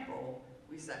example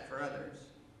we set for others.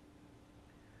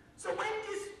 So when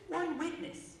does one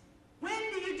witness? When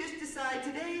do you just decide,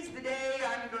 today's the day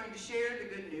I'm going to share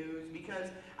the good news because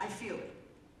I feel it?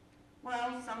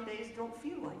 Well, some days don't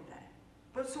feel like that.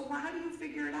 But so how do you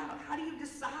figure it out? How do you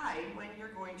decide when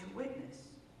you're going to witness?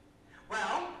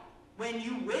 Well, when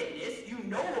you witness, you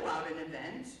know about an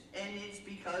event, and it's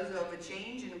because of a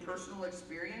change in personal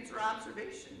experience or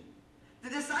observation. The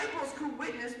disciples could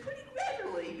witness pretty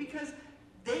readily because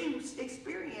they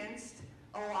experienced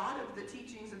a lot of the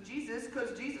teachings of Jesus,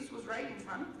 because Jesus was right in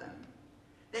front of them.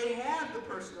 They have the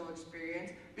personal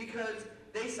experience because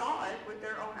they saw it with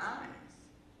their own eyes.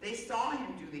 They saw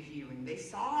him do the healing. They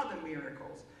saw the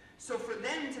miracles. So for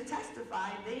them to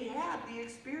testify, they have the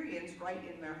experience right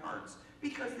in their hearts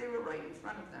because they were right in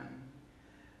front of them.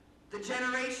 The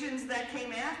generations that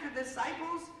came after the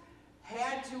disciples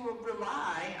had to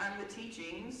rely on the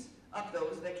teachings of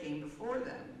those that came before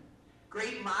them.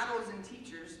 Great models and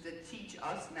teachers that teach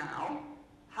us now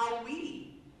how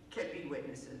we can be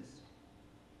witnesses.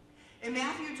 In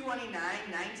Matthew 29,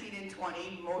 19 and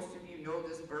 20, most of you know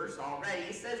this verse already.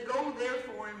 It says, "Go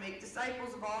therefore and make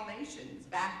disciples of all nations,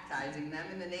 baptizing them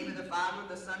in the name of the Father,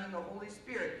 the Son, and the Holy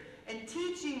Spirit, and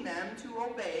teaching them to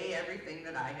obey everything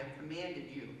that I have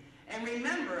commanded you. And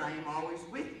remember, I am always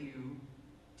with you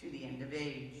to the end of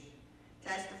age."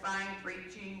 Testifying,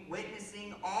 preaching,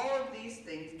 witnessing, all of these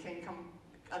things can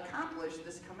accomplish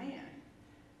this command.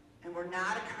 And we're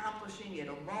not accomplishing it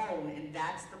alone, and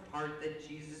that's the part that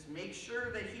Jesus makes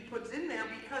sure that he puts in there,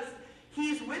 because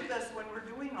he's with us when we're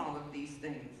doing all of these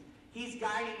things. He's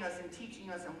guiding us and teaching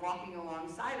us and walking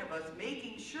alongside of us,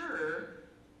 making sure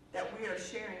that we are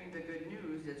sharing the good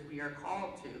news as we are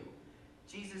called to.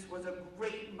 Jesus was a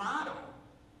great model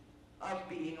of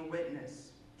being a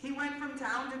witness. He went from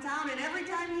town to town, and every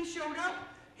time he showed up,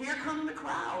 here come the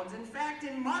crowds. In fact,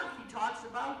 in Mark, he talks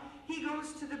about he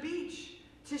goes to the beach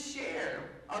to share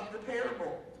of the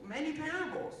parable, many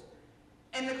parables.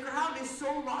 And the crowd is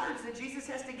so large that Jesus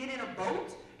has to get in a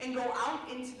boat and go out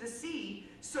into the sea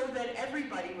so that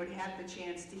everybody would have the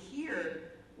chance to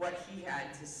hear what he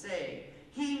had to say.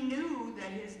 He knew that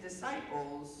his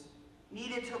disciples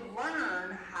needed to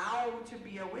learn how to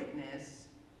be a witness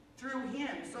through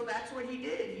him. So that's what he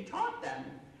did. He taught them.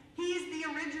 He's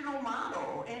the original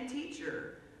model and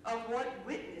teacher of what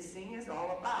witnessing is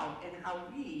all about and how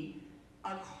we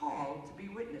are called to be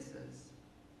witnesses.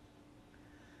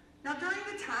 Now, during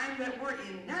the time that we're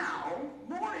in now,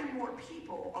 more and more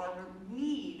people are in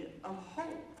need of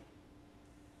hope.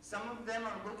 Some of them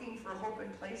are looking for hope in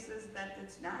places that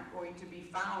it's not going to be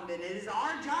found, and it is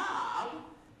our job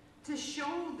to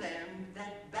show them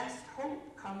that best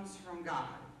hope comes from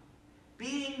God.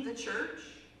 Being the church,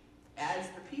 as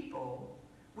the people,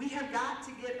 we have got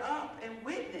to get up and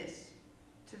witness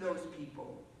to those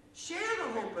people. Share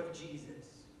the hope of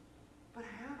Jesus. But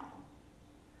how?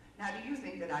 Now, do you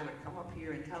think that I would come up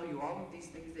here and tell you all of these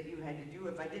things that you had to do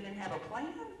if I didn't have a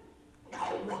plan?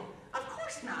 No, of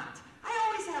course not. I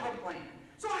always have a plan.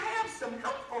 So I have some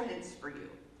helpful hints for you.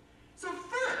 So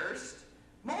first,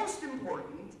 most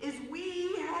important, is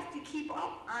we have to keep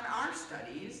up on our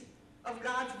studies of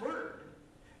God's Word.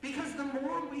 Because the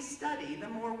more we study, the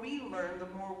more we learn, the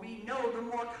more we know, the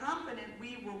more confident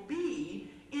we will be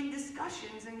in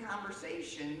discussions and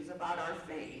conversations about our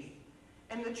faith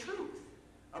and the truth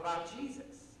about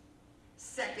Jesus.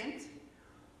 Second,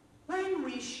 when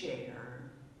we share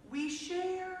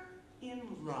in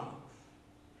love.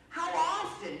 How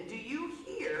often do you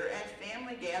hear at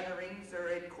family gatherings or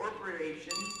at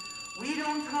corporations, we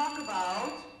don't talk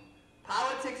about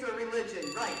politics or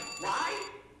religion, right? Why?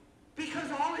 Because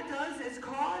all it does is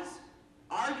cause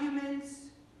arguments,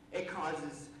 it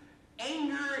causes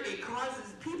anger, it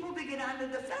causes people to get on the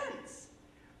defense.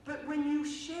 But when you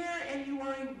share and you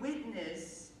are a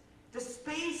witness, the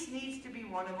space needs to be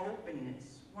one of openness,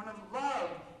 one of love.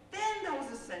 Then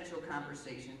those essential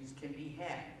conversations can be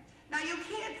had. Now, you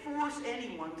can't force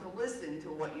anyone to listen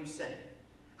to what you say.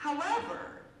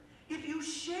 However, if you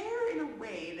share in a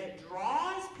way that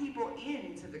draws people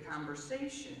into the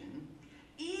conversation,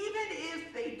 even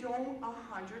if they don't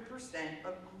 100%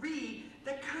 agree,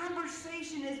 the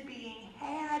conversation is being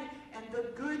had and the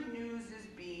good news is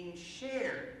being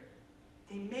shared.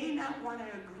 They may not want to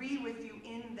agree with you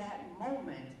in that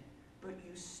moment, but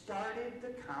you started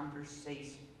the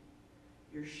conversation.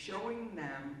 You're showing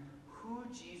them who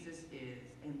Jesus is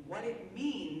and what it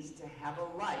means to have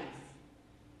a life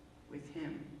with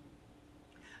him.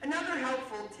 Another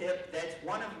helpful tip that's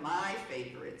one of my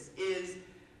favorites is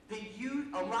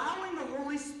allowing the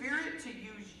Holy Spirit to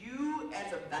use you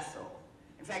as a vessel.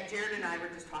 In fact, Jared and I were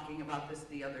just talking about this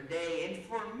the other day, and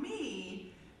for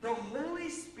me, the Holy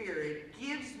Spirit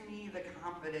gives me the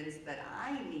confidence that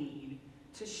I need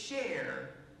to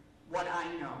share what I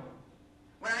know.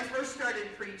 When I first started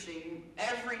preaching,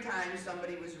 every time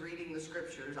somebody was reading the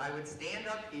scriptures, I would stand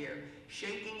up here,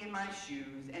 shaking in my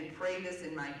shoes, and pray this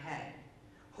in my head.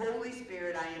 Holy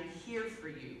Spirit, I am here for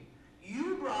you.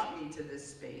 You brought me to this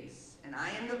space, and I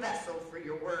am the vessel for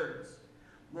your words.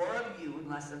 More of you and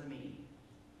less of me.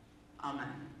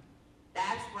 Amen.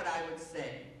 That's what I would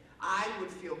say. I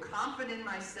would feel confident in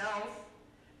myself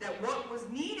that what was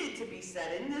needed to be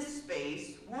said in this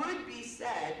space would be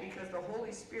said because the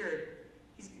Holy Spirit,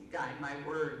 he's going to guide my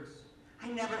words. I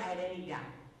never had any doubt.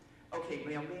 Okay,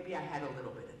 well, maybe I had a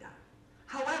little bit of doubt.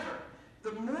 However,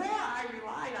 the more I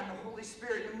relied on the Holy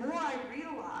Spirit, the more I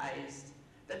realized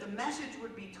that the message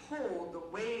would be told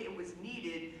the way it was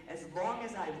needed as long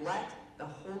as I let the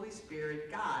Holy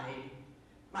Spirit guide.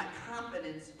 My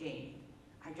confidence gained.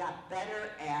 I got better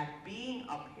at being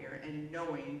up here and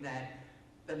knowing that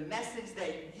the message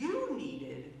that you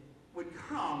needed would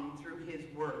come through his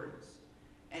words.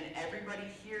 And everybody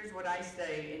hears what I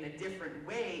say in a different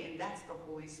way, and that's the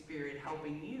Holy Spirit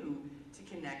helping you to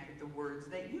connect with the words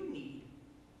that you need.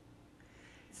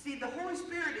 See, the Holy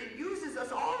Spirit, it uses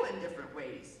us all in different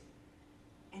ways.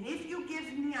 And if you give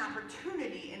him the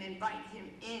opportunity and invite him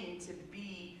in to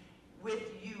be with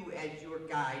you as your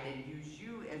guide and use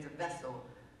you as a vessel,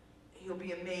 you'll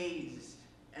be amazed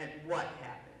at what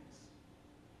happens.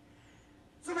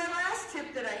 So my last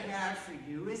tip that I have for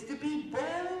you is to be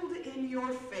bold in your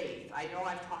faith. I know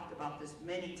I've talked about this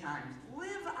many times.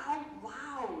 Live out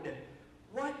loud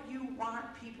what you want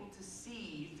people to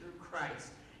see through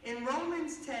Christ. In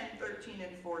Romans 10:13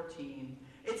 and 14,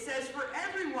 it says, "For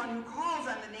everyone who calls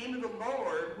on the name of the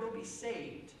Lord will be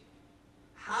saved.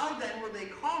 How then will they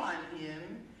call on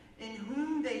him in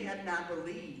whom they have not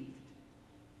believed?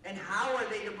 And how are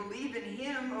they to believe in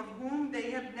him of whom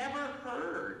they have never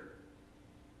heard?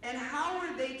 And how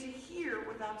are they to hear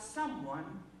without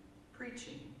someone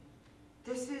preaching?"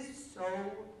 This is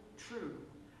so true.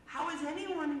 How is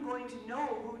anyone going to know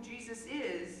who Jesus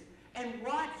is and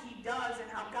what he does and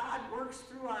how God works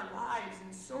through our lives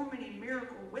in so many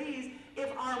miracle ways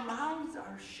if our mouths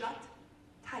are shut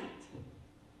tight?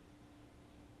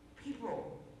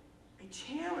 People, I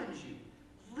challenge you,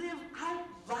 live out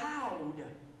loud.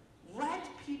 Let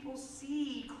people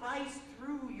see Christ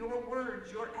through your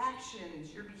words, your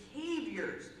actions, your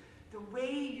behaviors, the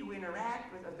way you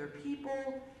interact with other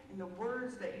people, and the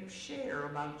words that you share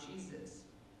about Jesus.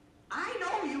 I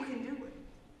know you can do it.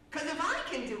 Because if I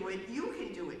can do it, you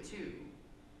can do it too.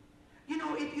 You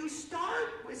know, if you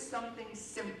start with something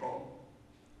simple,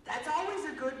 that's always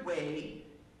a good way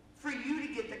for you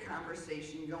to get the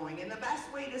conversation going. And the best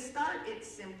way to start it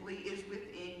simply is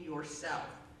within yourself.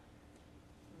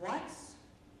 What's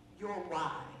your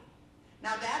why?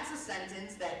 Now that's a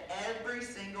sentence that every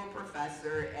single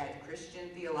professor at Christian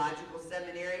Theological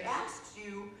Seminary asks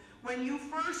you when you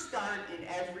first start in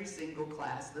every single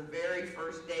class. The very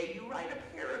first day you write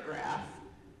a paragraph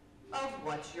of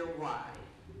what's your why.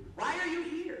 Why are you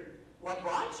here? What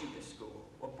brought you to school?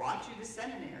 What brought you to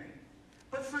seminary?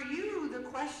 But for you, the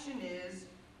question is,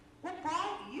 what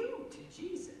brought you to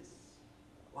Jesus?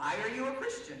 Why are you a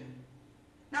Christian?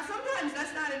 Now sometimes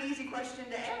that's not an easy question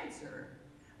to answer.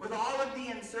 With all of the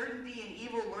uncertainty and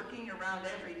evil lurking around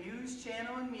every news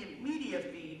channel and media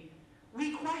feed,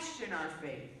 we question our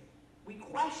faith. We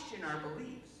question our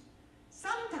beliefs.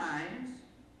 Sometimes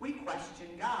we question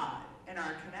God and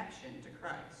our connection to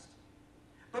Christ.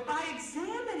 But by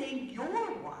examining your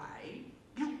why,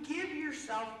 you give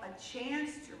yourself a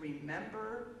chance to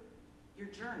remember your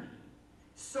journey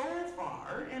so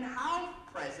far and how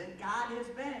present God has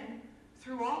been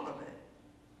through all of it.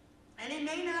 And it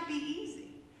may not be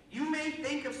easy. You may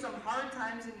think of some hard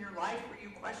times in your life where you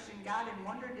questioned God and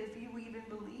wondered if you even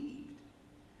believed.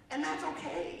 And that's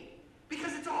okay,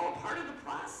 because it's all part of the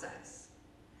process.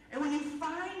 And when you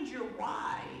find your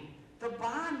why, the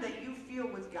bond that you feel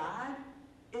with God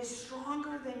is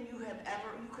stronger than you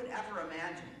could ever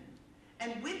imagine.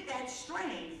 And with that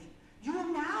strength,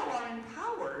 you now are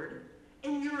empowered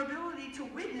in your ability to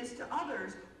witness to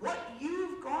others what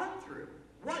you've gone through,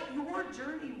 what your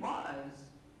journey was,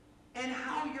 and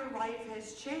how your life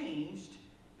has changed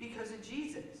because of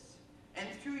Jesus. And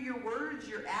through your words,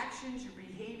 your actions, your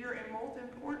behavior, and most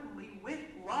importantly, with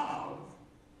love,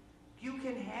 You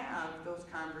can have those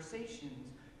conversations.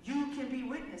 You can be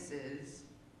witnesses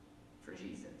for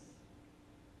Jesus.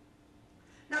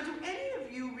 Now, do any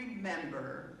of you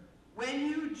remember when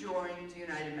you joined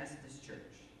United Methodist Church?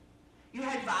 You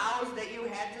had vows that you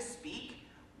had to speak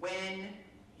when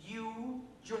you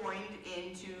joined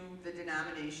into the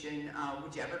denomination,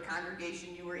 whichever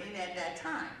congregation you were in at that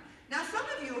time. Now, some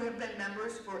of you have been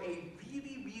members for a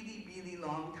really, really, really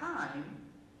long time,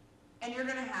 and you're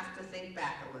going to have to think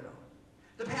back a little.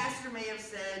 The pastor may have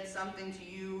said something to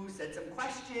you, said some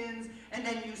questions, and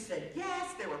then you said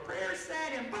yes, there were prayers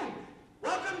said, and boom,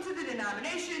 welcome to the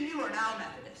denomination, you are now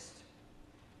Methodist.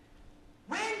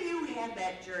 When you had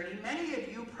that journey, many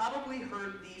of you probably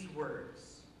heard these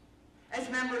words. As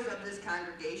members of this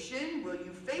congregation, will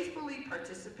you faithfully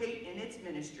participate in its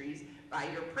ministries by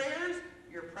your prayers,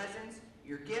 your presence,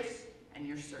 your gifts, and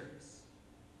your service?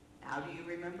 Now do you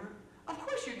remember? Of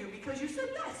course you do, because you said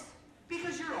yes.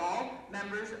 Because you're all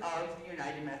members of the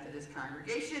United Methodist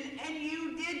congregation, and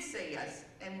you did say yes,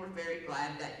 and we're very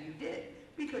glad that you did,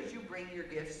 because you bring your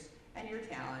gifts and your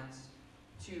talents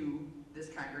to this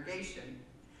congregation.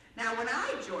 Now, when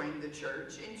I joined the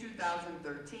church in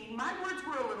 2013, my words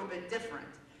were a little bit different.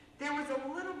 There was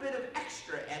a little bit of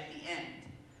extra at the end.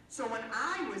 So when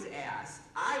I was asked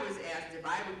if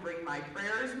I would bring my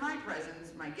prayers, my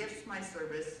presence, my gifts, my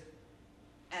service,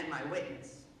 and my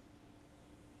witness.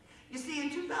 You see, in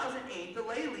 2008, the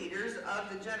lay leaders of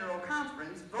the General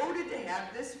Conference voted to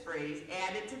have this phrase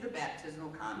added to the baptismal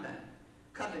covenant.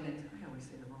 I always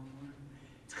say the wrong word.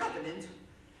 It's covenant.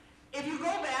 If you go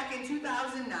back in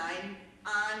 2009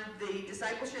 on the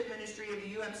discipleship ministry of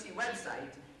the UMC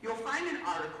website, you'll find an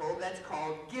article that's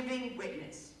called Giving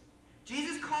Witness.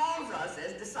 Jesus calls us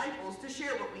as disciples to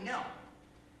share what we know.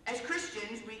 As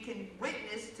Christians, we can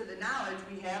witness to the knowledge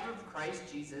we have of Christ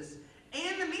Jesus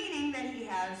and the meaning that he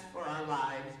has for our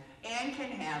lives and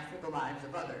can have for the lives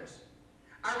of others.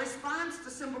 Our response to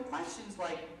simple questions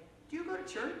like, do you go to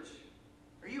church?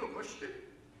 Are you a Christian?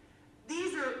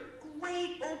 These are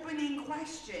great opening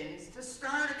questions to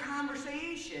start a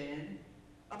conversation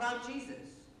about Jesus.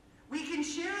 We can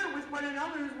share with one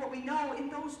another what we know in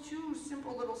those two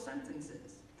simple little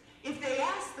sentences. If they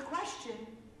ask the question,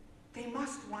 they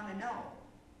must want to know.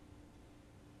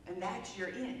 And that's your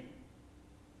in.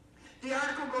 The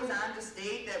article goes on to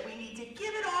state that we need to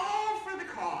give it all for the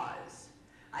cause.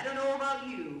 I don't know about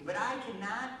you, but I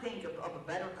cannot think of a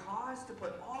better cause to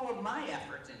put all of my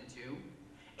efforts into.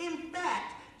 In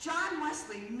fact, John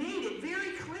Wesley made it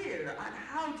very clear on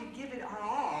how to give it our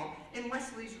all in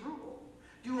Wesley's rule.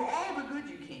 Do all the good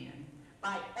you can,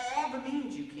 by all the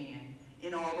means you can,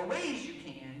 in all the ways you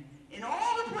can, in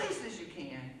all the places you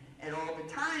can, at all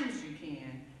the times you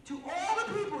can, to all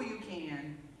the people you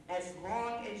can, as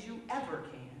long as you ever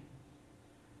can.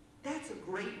 That's a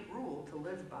great rule to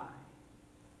live by.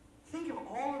 Think of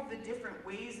all of the different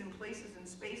ways and places and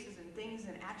spaces and things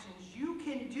and actions you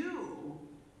can do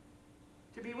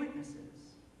to be witnesses.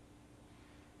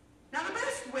 Now, the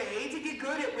best way to get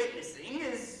good at witnessing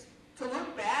is to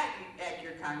look back at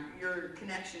your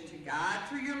connection to God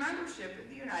through your membership at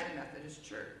the United Methodist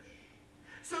Church.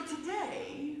 So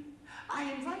today,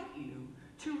 I invite you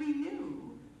to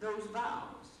renew those vows.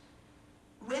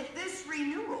 With this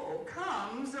renewal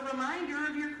comes a reminder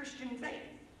of your Christian faith,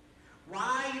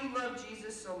 why you love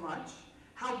Jesus so much,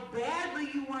 how badly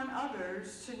you want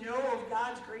others to know of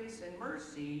God's grace and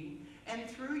mercy, and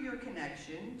through your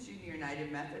connection to the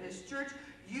United Methodist Church,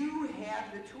 you have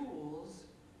the tools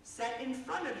set in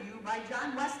front of you by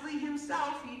John Wesley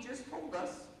himself. He just told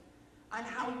us on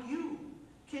how you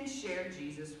can share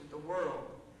Jesus with the world.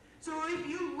 So if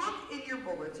you look in your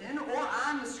bulletin or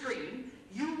on the screen,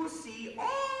 you will see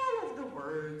all of the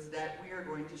words that we are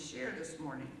going to share this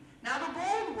morning. Now, the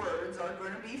bold words are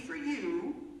going to be for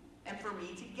you and for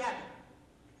me together.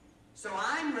 So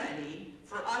I'm ready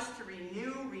for us to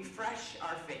refresh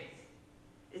our faith.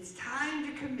 It's time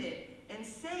to commit and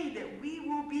say that we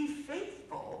will be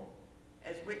faithful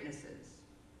as witnesses.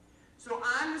 So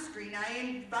on the screen, I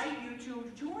invite you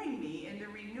to join me in the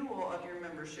renewal of your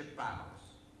membership vows.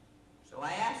 So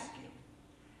I ask you,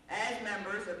 as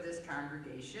members of this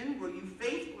congregation, will you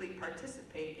faithfully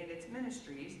participate in its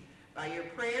ministries by your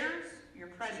prayers, your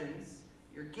presence,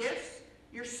 your gifts,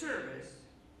 your service,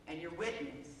 and your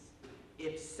witness?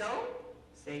 If so,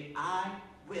 say, I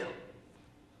will.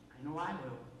 I know I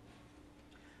will.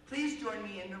 Please join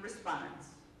me in the response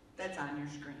that's on your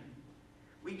screen.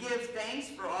 We give thanks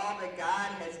for all that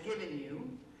God has given you,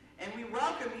 and we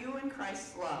welcome you in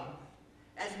Christ's love.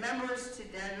 As members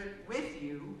together with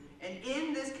you and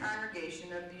in this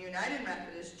congregation of the United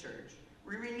Methodist Church,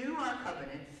 we renew our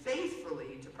covenant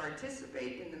faithfully to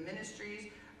participate in the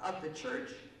ministries of the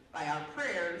church by our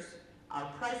prayers,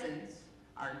 our presence,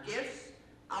 our gifts,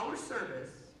 our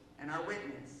service, and our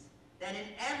witness, that in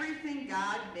everything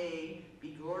God may be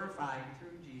glorified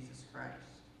through Jesus Christ.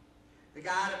 The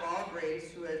God of all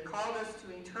grace, who has called us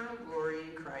to eternal glory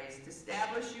in Christ,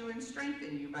 establish you and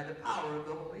strengthen you by the power of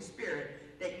the Holy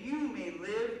Spirit, that you may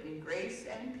live in grace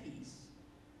and peace.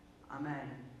 Amen.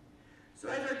 So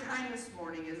as our time this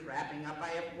morning is wrapping up, I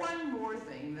have one more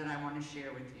thing that I want to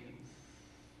share with you.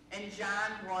 In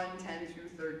John 1:10 through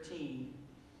 13,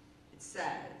 it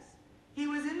says, "He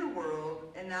was in the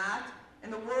world, and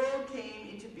the world came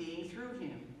into being through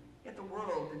him, yet the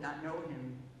world did not know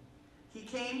him. He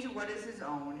came to what is his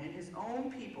own, and his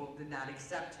own people did not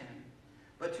accept him.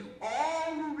 But to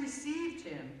all who received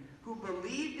him, who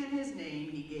believed in his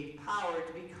name, he gave power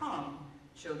to become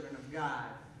children of God,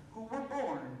 who were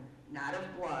born not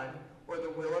of blood, or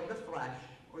the will of the flesh,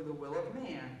 or the will of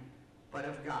man, but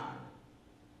of God."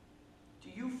 Do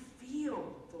you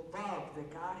feel the love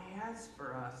that God has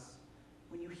for us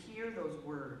when you hear those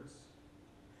words?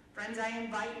 Friends, I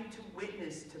invite you to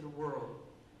witness to the world.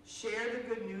 Share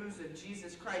the good news of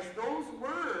Jesus Christ. Those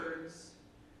words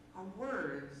are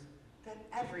words that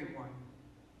everyone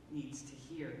needs to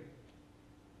hear.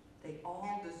 They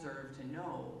all deserve to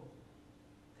know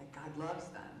that God loves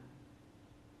them.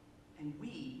 And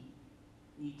we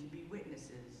need to be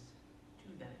witnesses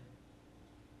to them.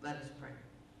 Let us pray.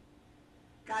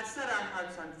 God, set our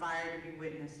hearts on fire to be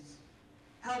witnesses.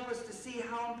 Help us to see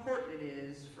how important it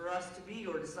is for us to be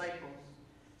your disciples.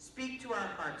 Speak to our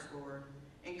hearts, Lord.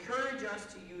 Encourage us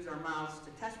to use our mouths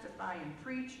to testify and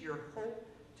preach your hope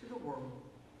to the world.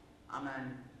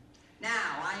 Amen.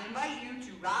 Now, I invite you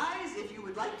to rise if you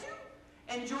would like to,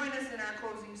 and join us in our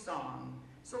closing song.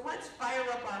 So let's fire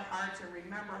up our hearts and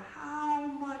remember how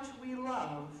much we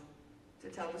love to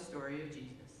tell the story of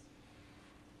Jesus.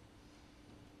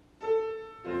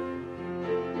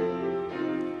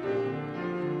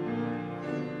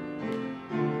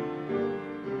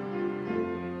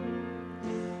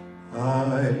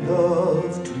 I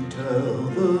love to tell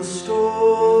the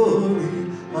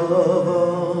story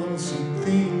of unseen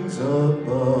things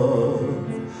above,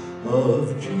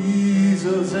 of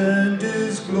Jesus and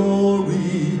his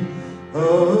glory,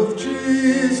 of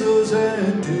Jesus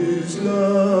and his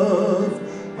love.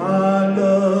 I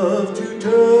love to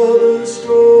tell the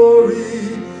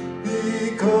story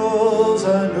because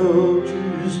I know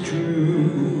 'tis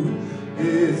true.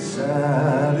 It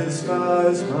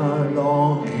satisfies my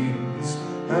longings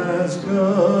as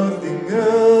nothing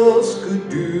else could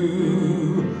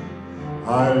do.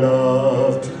 I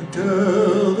love to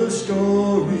tell the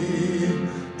story,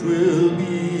 'twill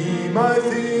be my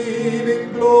theme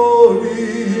in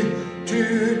glory,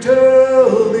 to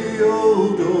tell the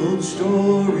old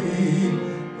story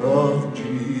of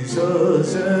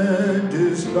Jesus and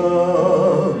his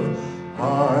love.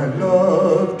 I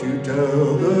love to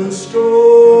tell the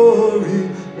story,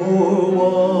 more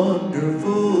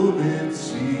wonderful it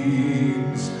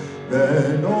seems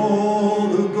than all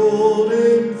the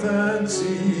golden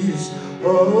fancies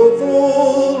of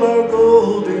all our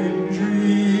golden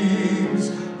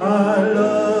dreams. I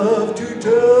love to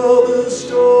tell the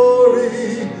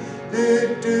story,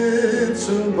 it did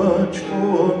so much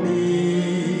for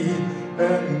me,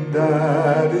 and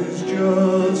that is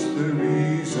just the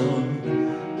reason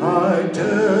I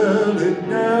tell it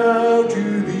now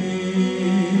to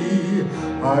thee.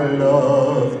 I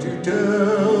love to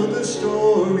tell the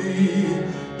story,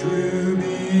 to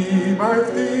be my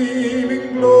theme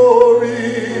in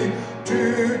glory, to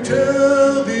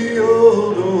tell the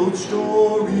old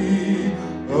story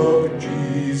of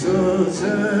Jesus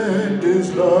and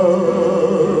his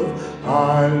love.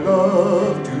 I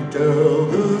love to tell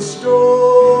the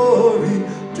story,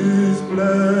 'tis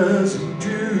pleasant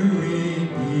to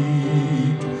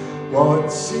repeat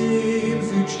what seems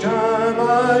each time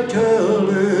I tell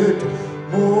it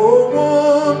more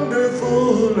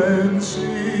wonderful and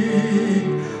sweet.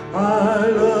 I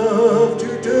love to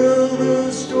tell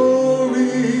the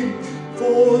story,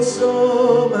 for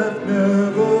some have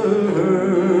never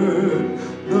heard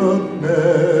the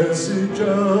message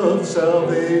of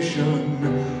salvation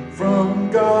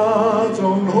from God's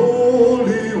own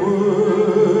holy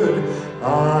word.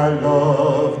 I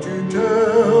love to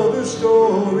tell the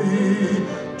story,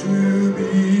 to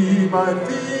be my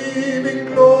theme in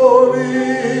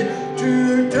glory, to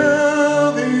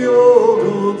tell the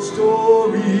old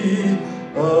story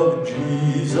of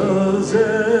Jesus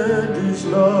and his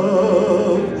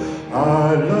love.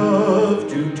 I love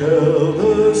to tell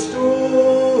the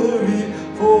story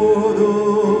for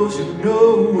those who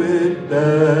know it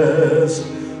best,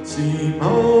 seem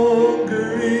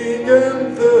hungering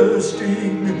and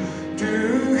thirsting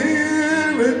to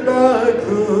hear it like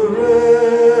the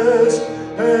rest.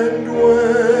 And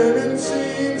when in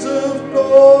scenes of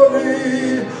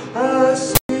glory I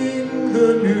sing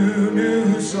the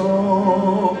new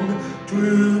song,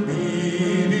 'twill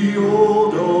be the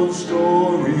old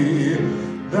story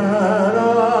that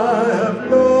I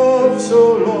have loved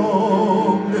so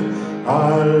long.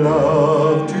 I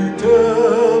love to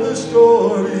tell the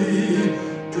story,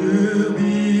 'twill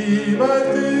be my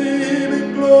theme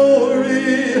in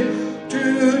glory, to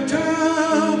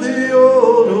tell the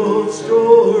old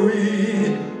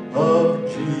story of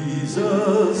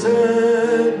Jesus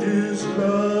and his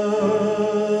love.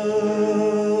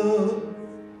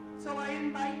 So I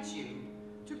invite you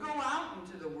to go out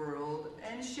into the world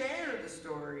and share the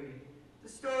story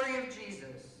of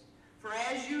Jesus. For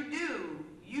as you do,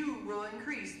 you will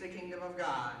increase the kingdom of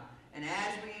God. And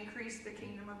as we increase the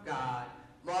kingdom of God,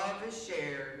 love is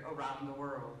shared around the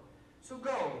world. So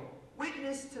go,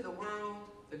 witness to the world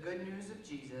the good news of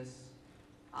Jesus.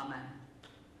 Amen.